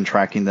season, I've been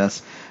tracking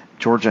this.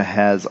 Georgia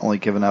has only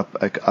given up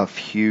a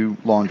few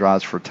long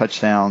drives for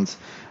touchdowns.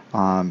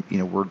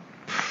 We're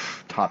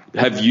top.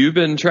 Have you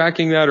been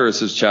tracking that, or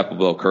has Chapel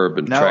Bell Curve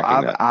been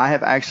tracking that? I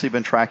have actually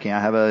been tracking. I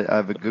have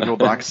a Google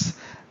Docs,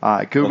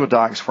 Google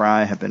Docs where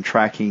I have been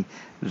tracking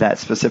that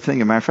specific thing.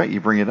 As a matter of fact, you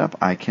bring it up,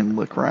 I can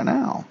look right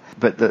now.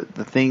 But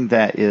the thing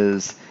that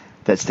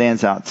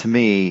stands out to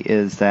me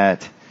is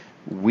that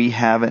we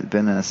haven't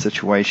been in a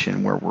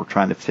situation where we're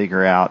trying to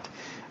figure out,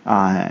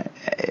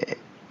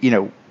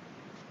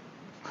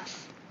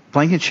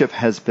 Blankenship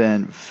has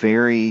been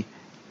very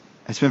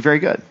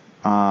good.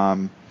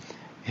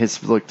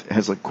 Has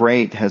looked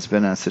great, has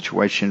been a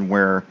situation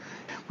where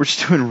we're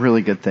just doing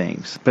really good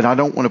things. But I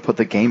don't want to put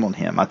the game on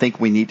him. I think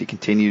we need to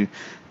continue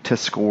to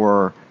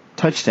score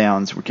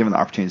touchdowns. We're given the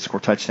opportunity to score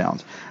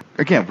touchdowns.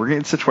 Again, we're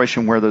getting a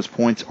situation where those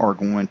points are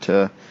going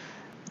to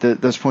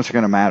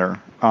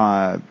matter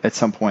at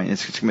some point.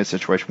 It's going to be a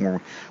situation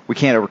where we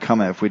can't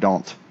overcome it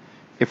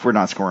if we're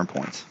not scoring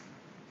points.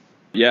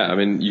 Yeah,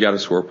 you got to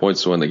score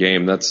points to win the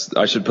game.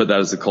 I should put that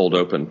as the cold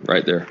open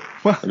right there.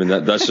 Well,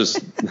 that's just.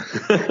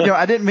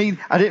 I didn't mean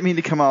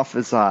to come off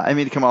as. I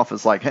mean to come off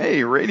as like,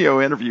 hey,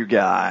 radio interview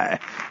guy.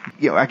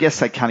 I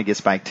guess that kind of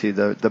gets back to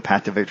the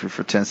path to victory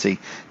for Tennessee.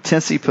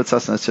 Tennessee puts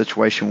us in a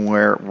situation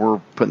where we're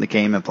putting the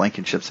game in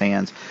Blankenship's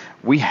hands.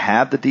 We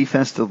have the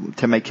defense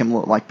to make him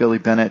look like Billy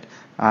Bennett.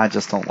 I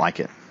just don't like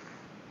it.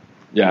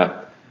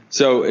 Yeah.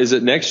 So is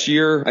it next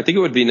year? I think it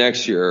would be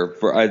next year.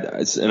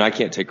 And I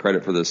can't take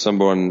credit for this.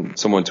 Someone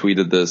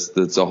tweeted this.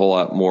 That's a whole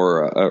lot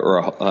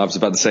more, I was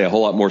about to say a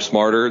whole lot more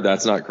smarter.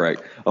 That's not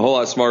correct. A whole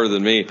lot smarter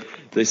than me.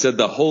 They said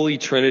the Holy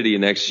Trinity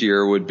next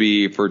year would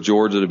be for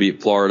Georgia to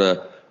beat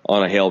Florida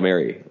on a Hail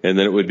Mary, and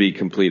then it would be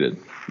completed.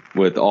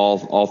 with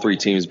all three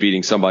teams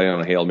beating somebody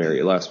on a Hail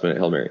Mary, last-minute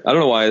Hail Mary. I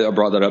don't know why I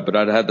brought that up, but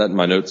I had that in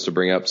my notes to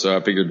bring up, so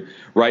I figured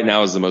right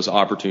now is the most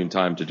opportune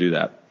time to do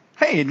that.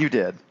 Hey, and you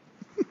did.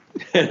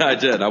 And I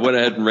did. I went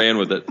ahead and ran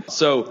with it.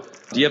 So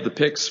do you have the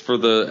picks for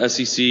the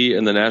SEC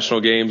and the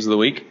national games of the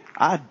week?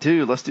 I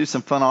do. Let's do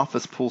some fun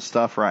office pool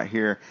stuff right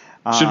here.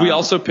 Should we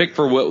also pick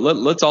for what?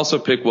 Let's also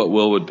pick what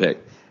Will would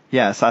pick.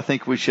 Yes, I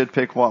think we should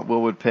pick what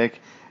Will would pick,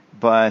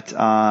 but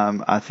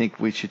I think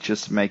we should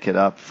just make it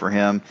up for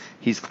him.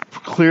 He's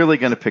clearly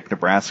going to pick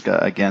Nebraska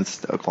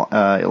against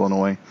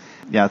Illinois.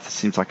 Yeah, it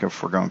seems like a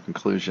foregone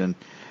conclusion.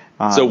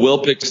 So Will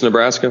picks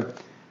Nebraska?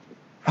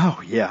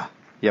 Oh, yeah.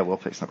 Yeah, Will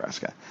picks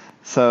Nebraska.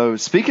 So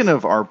speaking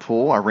of our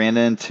pool, I ran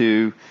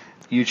into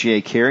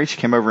UGA Carrie. She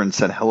came over and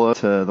said hello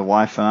to the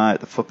wife and I at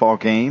the football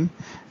game.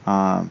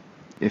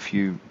 If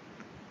you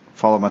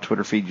follow my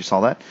Twitter feed, you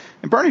saw that.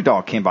 And Bernie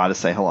Dog came by to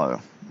say hello.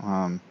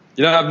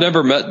 I've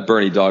never met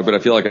Bernie Dog, but I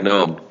feel like I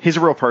know him. He's a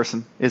real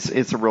person.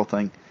 It's a real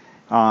thing.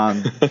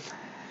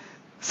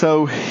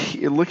 So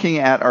looking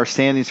at our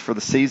standings for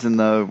the season,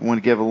 though, I want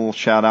to give a little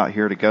shout out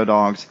here to Go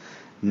Dogs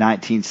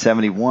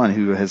 1971,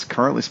 who is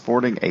currently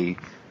sporting a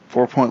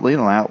 4-point lead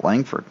on Out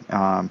Langford.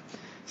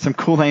 Some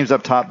cool names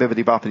up top: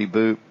 Bibbidi Boppity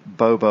Boop,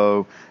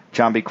 Bobo,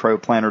 John B. Crow,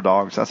 Planter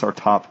Dogs. That's our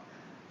top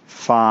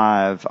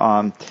 5.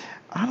 I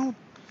don't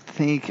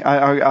think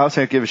I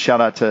also have to give a shout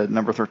out to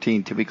number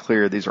 13. To be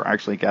clear, these are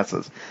actually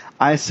guesses.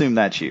 I assume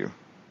that's you.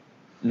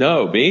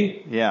 No,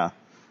 me? Yeah.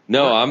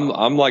 No,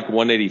 I'm like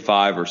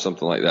 185 or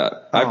something like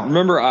that. Oh. I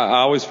remember I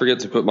always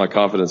forget to put my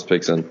confidence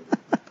picks in.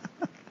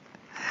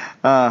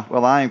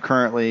 Well, I am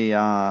currently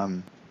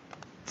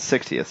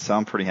 60th, so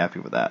I'm pretty happy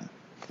with that.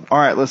 All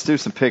right, let's do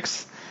some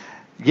picks.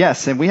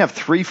 Yes, and we have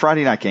 3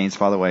 Friday night games,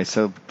 by the way,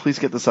 so please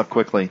get this up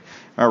quickly.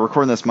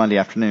 Recording this Monday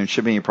afternoon.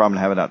 Shouldn't be any problem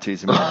to have it out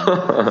Tuesday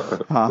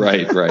morning.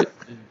 Right.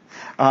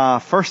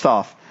 First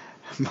off,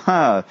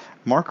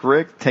 Mark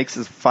Richt takes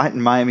his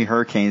fighting Miami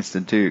Hurricanes to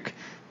Duke.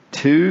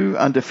 2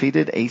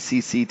 undefeated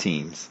ACC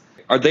teams.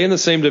 Are they in the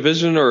same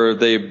division, or are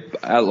they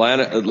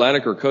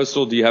Atlantic or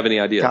Coastal? Do you have any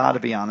idea? Gotta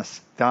be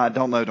honest.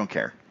 Don't know, don't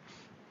care.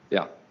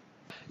 Yeah.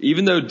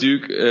 Even though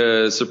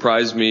Duke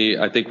surprised me,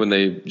 I think when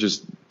they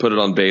just put it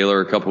on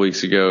Baylor a couple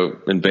weeks ago,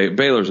 and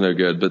Baylor's no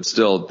good, but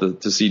still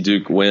to see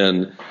Duke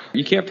win,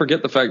 you can't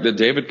forget the fact that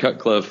David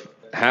Cutcliffe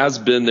has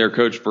been their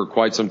coach for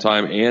quite some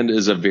time and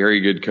is a very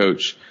good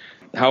coach.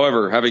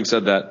 However, having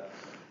said that,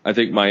 I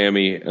think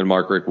Miami and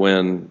Mark Richt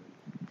win.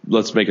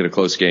 Let's make it a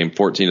close game,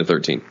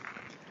 14-13.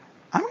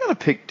 I'm going to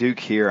pick Duke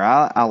here.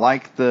 I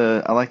like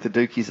the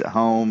Dukies at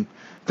home.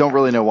 Don't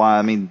really know why.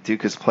 I mean,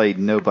 Duke has played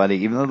nobody,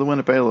 even though the win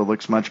at Baylor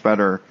looks much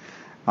better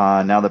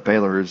now that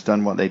Baylor has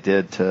done what they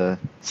did to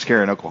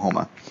scare in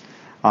Oklahoma.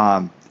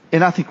 And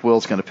I think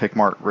Will's going to pick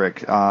Mark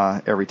Richt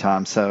every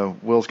time. So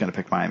Will's going to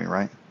pick Miami,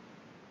 right?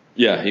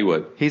 Yeah, he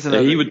would.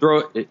 He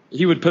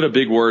would put a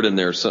big word in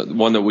there, so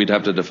one that we'd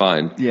have to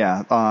define.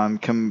 Yeah,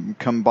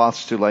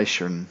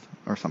 combustulation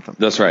or something.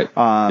 That's right.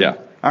 Yeah.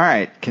 All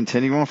right,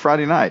 continuing on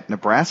Friday night,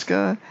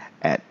 Nebraska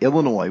at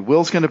Illinois.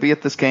 Will's going to be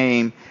at this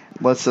game.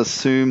 Let's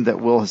assume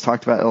that Will has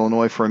talked about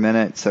Illinois for a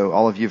minute, so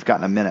all of you have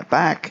gotten a minute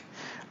back.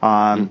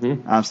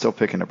 I'm still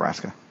picking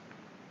Nebraska.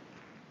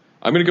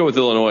 I'm going to go with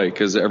Illinois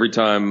because every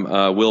time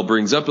Will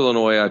brings up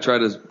Illinois, I try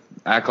to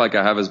act like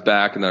I have his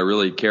back and I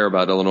really care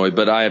about Illinois.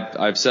 But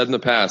I've said in the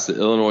past that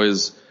Illinois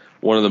is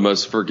one of the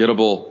most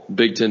forgettable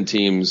Big Ten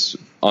teams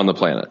on the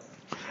planet.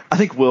 I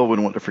think Will would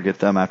want to forget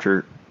them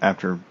after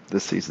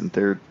this season.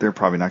 They're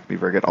probably not going to be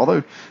very good.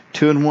 Although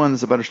 2-1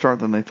 is a better start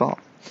than they thought.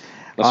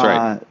 That's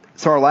right.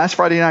 So our last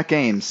Friday night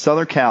game,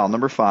 Southern Cal,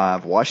 number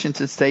 5,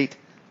 Washington State,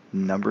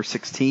 number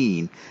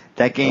 16.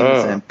 That game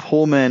is in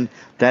Pullman.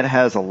 That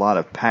has a lot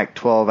of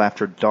Pac-12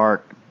 after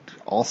dark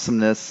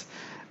awesomeness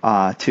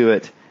to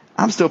it.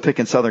 I'm still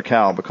picking Southern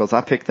Cal because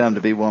I picked them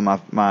to be one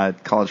of my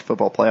college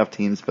football playoff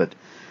teams, but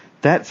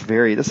that's a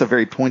very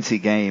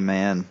pointsy game,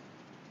 man.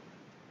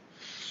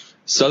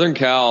 Southern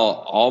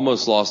Cal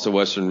almost lost to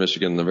Western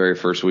Michigan the very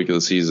first week of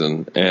the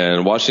season,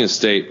 and Washington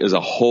State is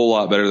a whole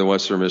lot better than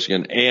Western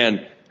Michigan,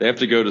 and they have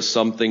to go to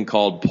something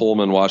called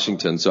Pullman,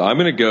 Washington. So I'm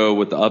going to go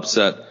with the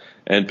upset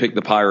and pick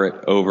the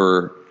Pirate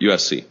over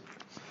USC.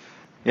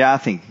 Yeah, I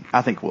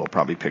think Will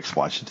probably picks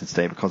Washington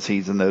State because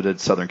he's a noted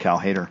Southern Cal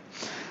hater.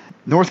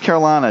 North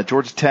Carolina,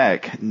 Georgia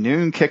Tech,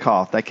 noon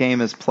kickoff. That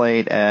game is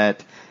played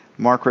at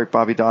Mark Richt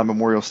Bobby Dodd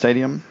Memorial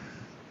Stadium.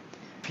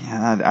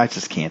 Yeah, I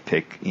just can't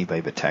pick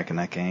anybody but Tech in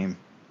that game.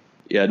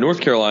 Yeah,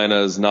 North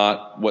Carolina is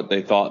not what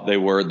they thought they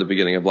were at the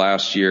beginning of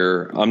last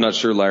year. I'm not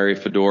sure Larry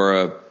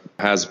Fedora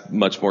has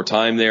much more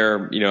time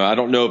there. I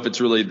don't know if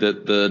it's really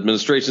that the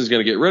administration is going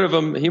to get rid of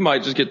him. He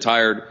might just get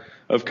tired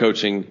of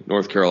coaching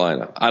North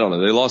Carolina. I don't know.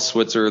 They lost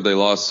Switzer. They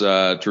lost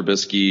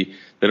Trubisky.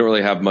 They don't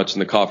really have much in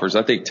the coffers.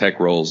 I think Tech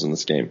rolls in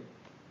this game.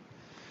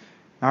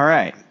 All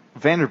right.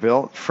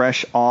 Vanderbilt,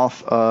 fresh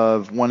off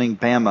of winning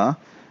Bama,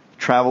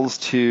 travels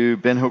to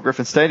Ben Hill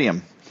Griffin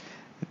Stadium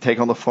to take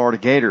on the Florida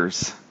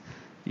Gators.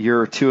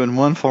 You're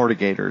 2-1 Florida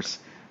Gators.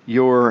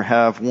 You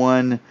have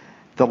won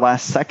the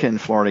last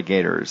second Florida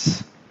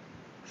Gators.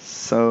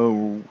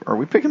 So, are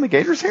we picking the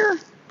Gators here?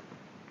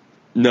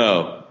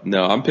 No,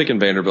 I'm picking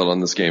Vanderbilt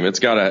on this game. It's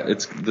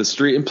the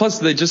street, and plus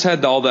they just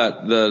had all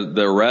that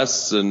the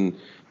arrests, and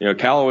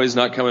Callaway's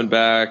not coming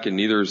back, and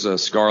neither is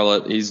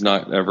Scarlett. He's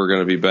not ever going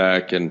to be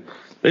back, and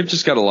they've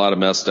just got a lot of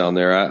mess down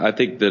there. I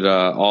think that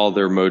all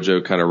their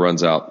mojo kind of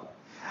runs out.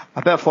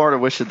 I bet Florida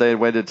wished that they had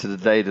waited to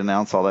today to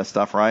announce all that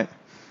stuff, right?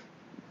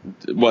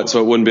 What?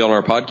 So it wouldn't be on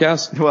our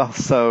podcast? Well,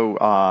 so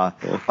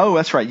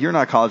that's right. You're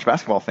not a college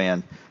basketball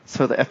fan,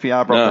 so the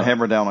FBI brought the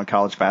hammer down on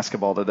college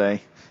basketball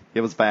today. It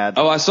was bad.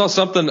 Oh, I saw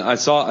something. I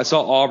saw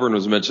Auburn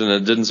was mentioned.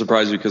 It didn't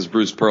surprise me because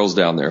Bruce Pearl's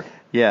down there.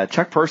 Yeah,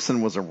 Chuck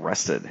Person was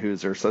arrested,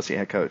 who's their associate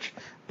head coach,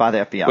 by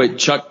the FBI. Wait,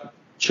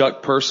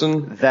 Chuck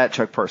Person? That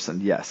Chuck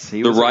Person, yes.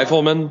 He was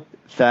rifleman?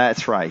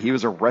 That's right. He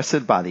was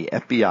arrested by the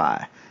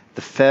FBI.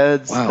 The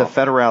feds, the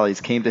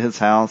federales came to his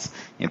house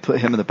and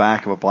put him in the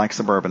back of a black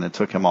Suburban and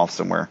took him off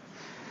somewhere.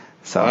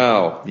 So,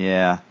 wow.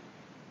 Yeah.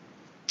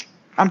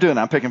 I'm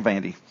picking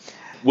Vandy.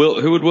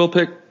 Who would Will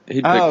pick?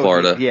 He'd pick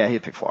Florida. Yeah,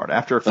 he'd pick Florida.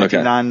 After a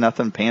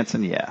 59-0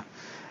 Panson, yeah.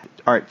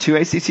 All right, 2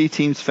 ACC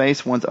teams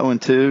face. One's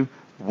 0-2,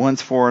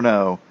 one's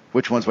 4-0.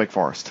 Which one's Wake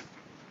Forest?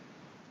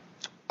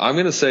 I'm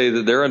going to say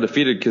that they're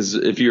undefeated because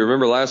if you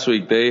remember last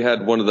week, they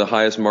had one of the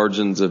highest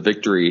margins of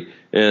victory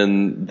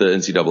in the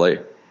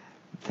NCAA.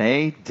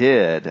 They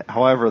did.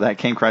 However, that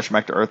came crashing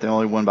back to earth. They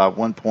only won by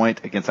 1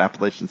 point against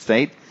Appalachian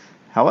State.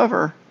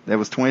 However, that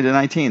was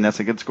 20-19.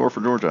 That's a good score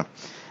for Georgia.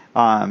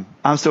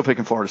 I'm still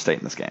picking Florida State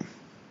in this game.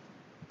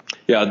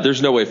 Yeah,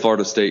 there's no way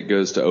Florida State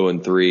goes to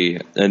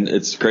 0-3, and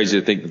it's crazy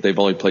to think that they've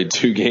only played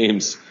 2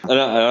 games. And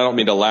I don't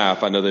mean to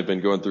laugh. I know they've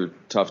been going through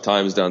tough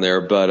times down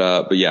there,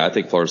 but yeah, I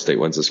think Florida State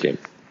wins this game.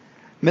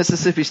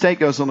 Mississippi State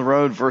goes on the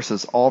road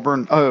versus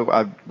Auburn.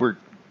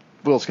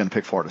 Will's going to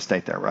pick Florida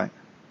State there, right?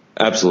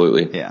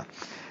 Absolutely. Yeah.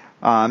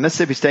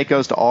 Mississippi State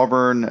goes to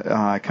Auburn.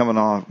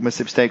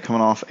 Mississippi State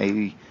coming off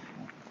a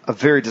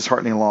very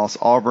disheartening loss.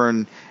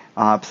 Auburn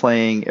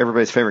playing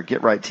everybody's favorite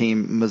get-right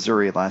team,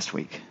 Missouri, last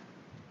week.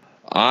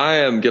 I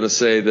am going to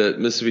say that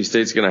Mississippi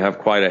State's going to have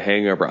quite a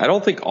hangover. I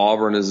don't think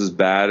Auburn is as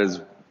bad as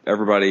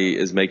everybody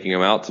is making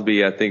them out to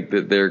be. I think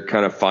that they're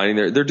kind of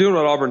they're doing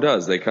what Auburn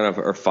does. They kind of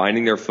are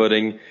finding their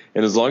footing.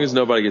 And as long as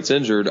nobody gets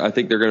injured, I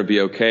think they're going to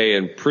be okay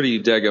and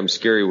pretty daggum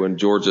scary when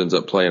Georgia ends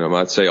up playing them.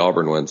 I'd say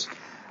Auburn wins.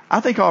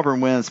 I think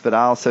Auburn wins, but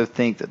I also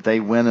think that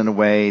they win in a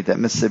way that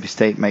Mississippi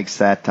State makes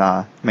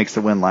the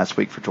win last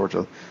week for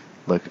Georgia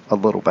look a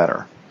little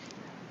better.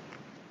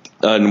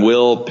 And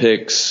Will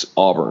picks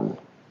Auburn.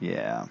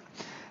 Yeah.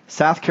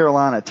 South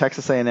Carolina,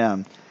 Texas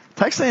A&M.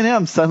 Texas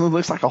A&M suddenly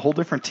looks like a whole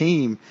different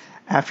team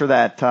after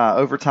that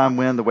overtime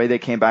win, the way they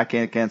came back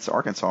in against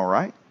Arkansas,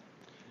 right?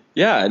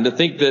 Yeah, and to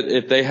think that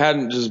if they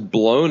hadn't just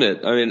blown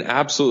it, I mean,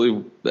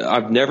 absolutely,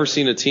 I've never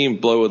seen a team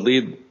blow a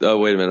lead. Oh,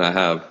 wait a minute, I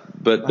have.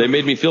 But they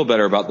made me feel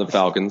better about the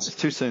Falcons. It's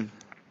too soon.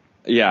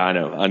 Yeah,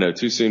 I know,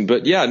 too soon.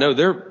 But yeah, no,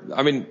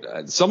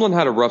 Sumlin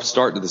had a rough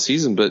start to the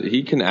season, but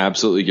he can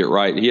absolutely get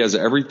right. He has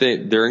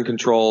everything. They're in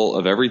control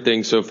of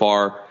everything so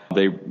far.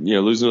 They,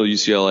 losing to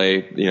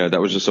UCLA, that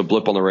was just a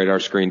blip on the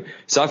radar screen.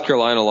 South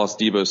Carolina lost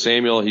Deebo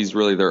Samuel. He's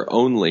really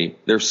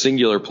their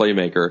singular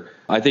playmaker.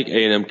 I think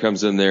A&M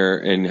comes in there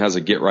and has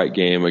a get-right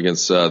game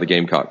against the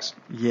Gamecocks.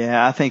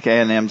 Yeah, I think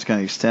A&M's going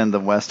to extend the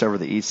West over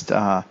the East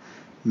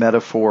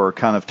metaphor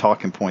kind of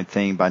talking point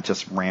thing by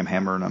just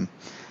ram-hammering them.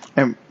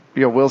 And,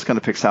 Will's going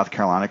to pick South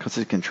Carolina because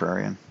he's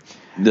contrarian.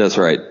 That's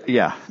right.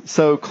 Yeah.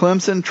 So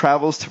Clemson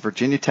travels to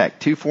Virginia Tech,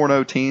 2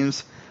 4-0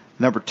 teams,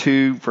 number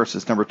 2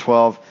 versus number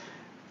 12.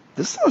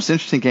 This is the most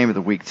interesting game of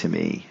the week to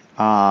me,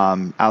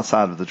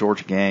 outside of the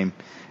Georgia game.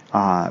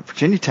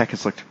 Virginia Tech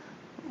has looked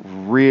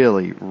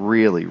really,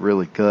 really,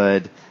 really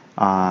good.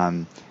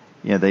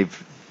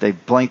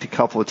 They've blanked a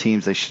couple of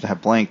teams they should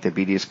have blanked. They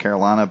beat East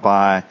Carolina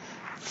by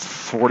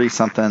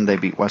 40-something. They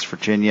beat West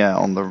Virginia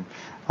on the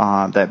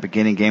that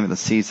beginning game of the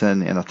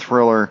season in a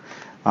thriller.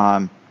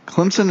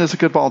 Clemson is a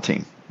good ball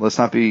team. Let's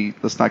not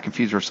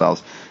confuse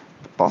ourselves.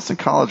 Boston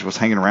College was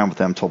hanging around with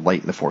them until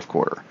late in the fourth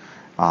quarter.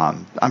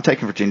 I'm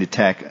taking Virginia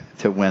Tech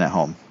to win at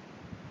home.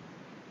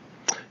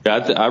 Yeah,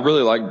 I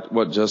really like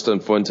what Justin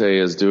Fuente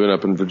is doing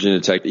up in Virginia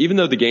Tech. Even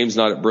though the game's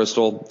not at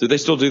Bristol, do they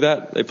still do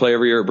that? They play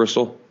every year at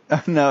Bristol?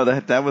 No,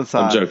 that was.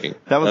 I'm joking.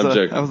 That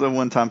was a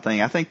one-time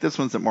thing. I think this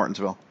one's at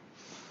Martinsville.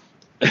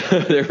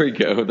 There we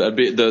go.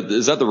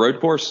 Is that the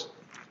road course?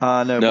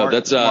 No,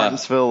 that's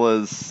Martinsville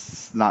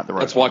is not the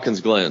road. That's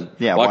Watkins Glen.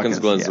 Yeah, Watkins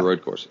Glen's the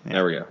road course. Yeah.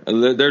 There we go.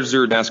 And there's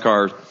your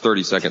NASCAR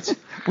 30 seconds.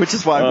 Which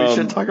is why we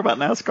should talk about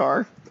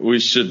NASCAR. We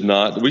should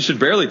not. We should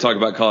barely talk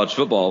about college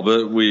football,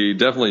 but we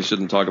definitely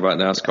shouldn't talk about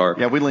NASCAR.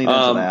 Yeah, we lean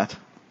into that.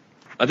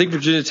 I think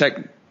Virginia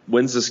Tech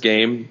wins this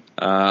game.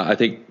 I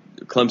think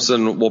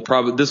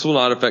Clemson this will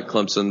not affect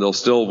Clemson. They'll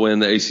still win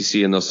the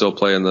ACC and they'll still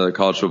play in the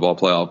college football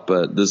playoff,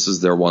 but this is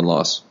their one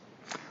loss.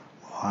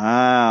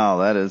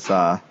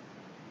 Wow,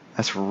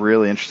 that's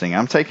really interesting.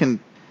 I'm taking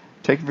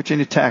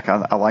Virginia Tech.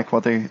 I like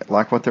what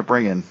they're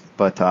bringing,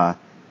 but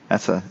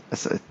it's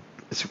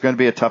going to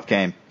be a tough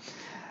game.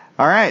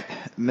 All right,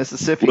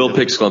 Mississippi. Will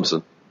picks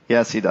Clemson.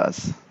 Yes, he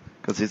does,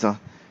 because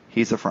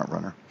he's a front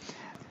runner.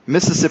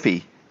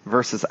 Mississippi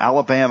versus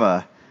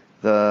Alabama.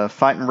 The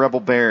Fighting Rebel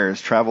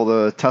Bears travel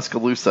to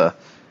Tuscaloosa.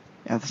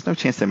 Yeah, there's no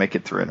chance they make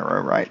it 3 in a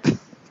row, right?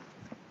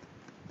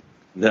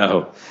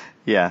 No.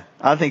 Yeah,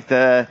 I think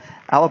the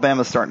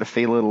Alabama's starting to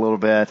feel it a little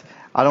bit.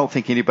 I don't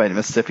think anybody in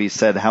Mississippi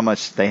said how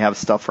much they have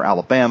stuff for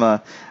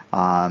Alabama.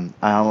 I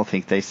don't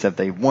think they said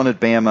they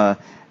wanted Bama.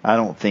 I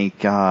don't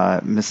think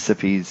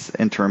Mississippi's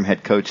interim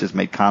head coach has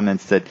made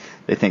comments that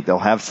they think they'll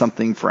have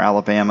something for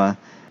Alabama.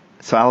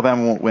 So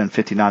Alabama won't win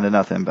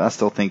 59-0, but I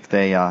still think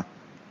they'd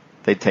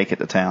take it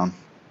to town.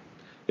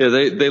 Yeah,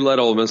 they let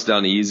Ole Miss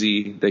down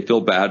easy. They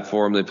feel bad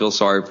for them. They feel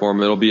sorry for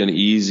them. It'll be an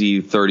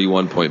easy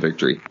 31-point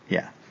victory.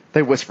 Yeah.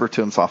 They whisper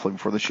to him softly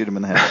before they shoot him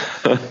in the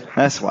head.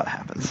 That's what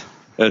happens.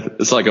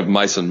 It's like a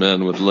Mice and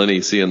Men with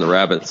Lenny seeing the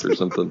rabbits or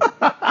something.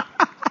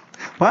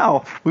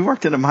 Wow, we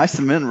worked in a Mice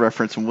and Men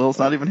reference and Will's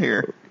not even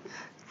here.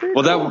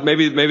 Well, that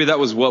maybe that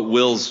was what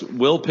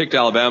Will picked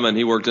Alabama and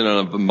he worked in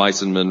a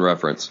Mice and Men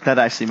reference. That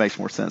actually makes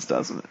more sense,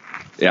 doesn't it?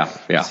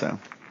 Yeah. So,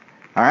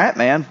 all right,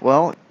 man.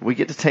 Well, we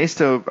get to taste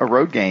a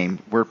road game.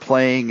 We're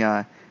playing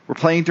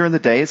during the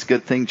day. It's a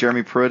good thing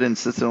Jeremy Pruitt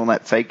insisted on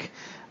that fake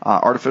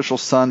artificial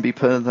sun be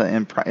put in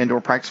the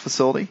indoor practice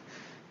facility.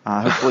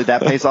 Hopefully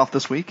that pays off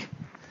this week.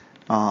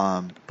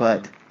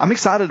 But I'm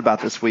excited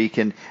about this week,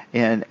 and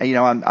you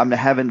know I'm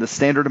having the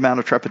standard amount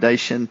of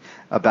trepidation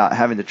about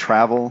having to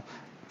travel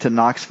to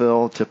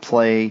Knoxville to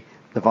play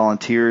the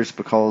Volunteers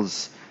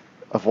because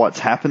of what's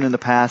happened in the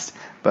past.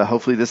 But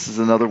hopefully this is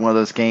another one of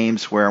those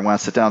games where when I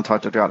sit down and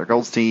talk to Dr.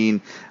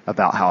 Goldstein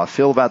about how I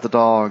feel about the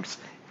Dogs,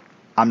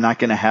 I'm not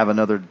going to have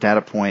another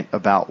data point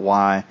about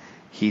why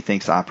he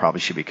thinks I probably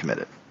should be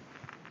committed.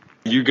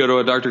 You go to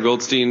a Dr.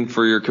 Goldstein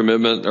for your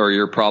commitment or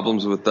your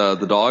problems with the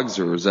Dogs,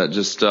 or is that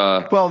just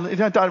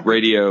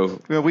radio?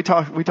 I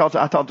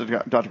talked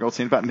to Dr.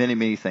 Goldstein about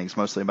many things,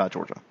 mostly about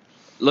Georgia.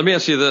 Let me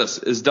ask you this: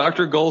 is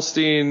Dr.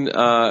 Goldstein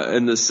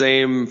in the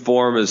same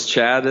form as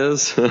Chad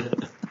is?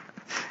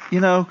 You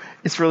know,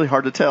 it's really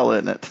hard to tell,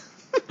 isn't it?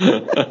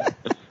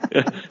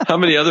 How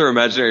many other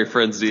imaginary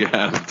friends do you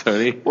have,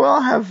 Tony? Well,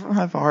 I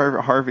have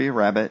Harvey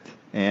Rabbit.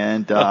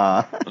 And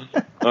all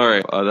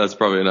right, that's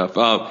probably enough.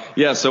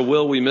 So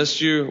Will, we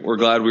missed you. We're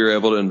glad we were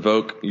able to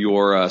invoke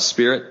your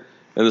spirit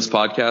in this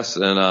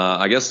podcast. And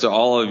I guess to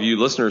all of you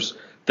listeners,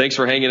 thanks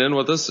for hanging in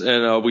with us.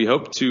 And we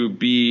hope to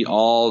be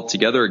all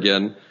together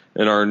again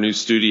in our new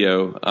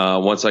studio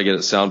once I get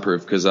it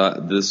soundproof, because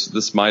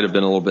this might have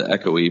been a little bit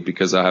echoey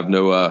because I have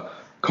no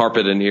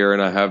carpet in here,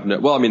 and I have no.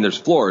 Well, I mean, there's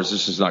floors.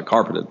 It's just not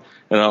carpeted,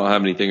 and I don't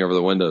have anything over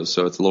the windows,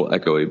 so it's a little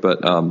echoey.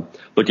 But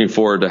looking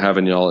forward to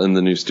having y'all in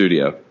the new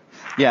studio.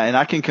 Yeah, and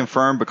I can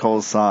confirm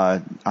because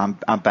I'm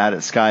bad at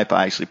Skype.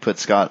 I actually put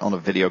Scott on a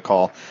video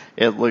call.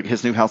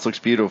 His new house looks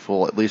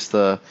beautiful. At least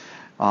the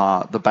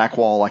back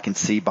wall I can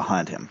see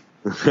behind him.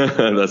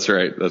 That's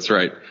right.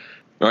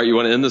 All right, you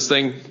want to end this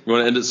thing? You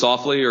want to end it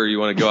softly, or you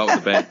want to go out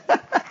with a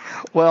bang?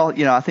 Well,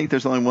 you know, I think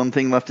there's only one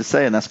thing left to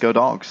say, and that's go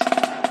Dogs.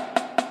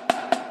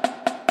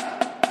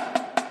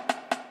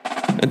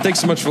 And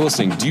thanks so much for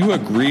listening. Do you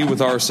agree with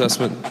our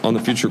assessment on the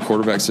future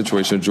quarterback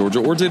situation of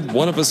Georgia, or did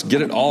one of us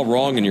get it all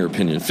wrong in your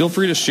opinion? Feel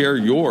free to share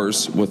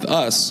yours with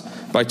us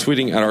by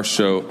tweeting at our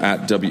show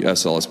at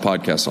WSLS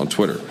Podcast on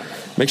Twitter.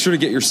 Make sure to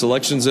get your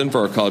selections in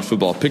for our college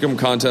football pick'em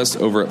contest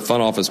over at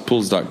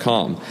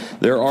funofficepools.com.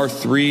 There are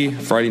 3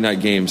 Friday night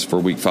games for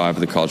week 5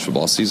 of the college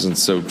football season,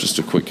 so just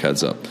a quick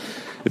heads up.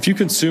 If you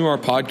consume our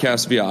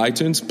podcast via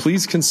iTunes,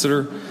 please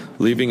consider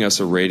leaving us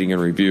a rating and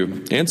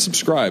review, and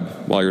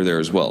subscribe while you're there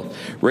as well.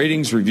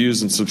 Ratings,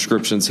 reviews, and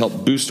subscriptions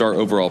help boost our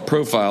overall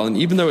profile, and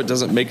even though it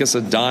doesn't make us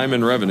a dime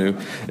in revenue,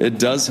 it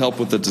does help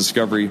with the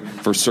discovery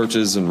for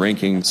searches and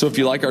ranking. So if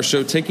you like our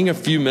show, taking a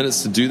few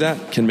minutes to do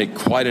that can make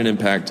quite an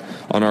impact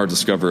on our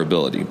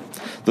discoverability.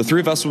 The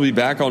 3 of us will be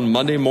back on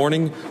Monday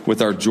morning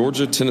with our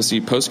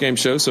Georgia-Tennessee postgame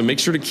show, so make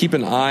sure to keep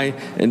an eye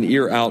and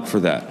ear out for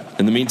that.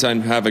 In the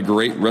meantime, have a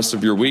great rest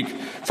of your week.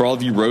 For all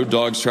of you road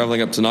dogs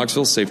traveling up to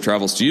Knoxville, safe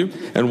travels to you,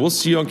 and we'll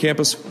see you on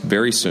campus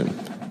very soon.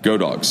 Go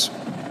Dogs.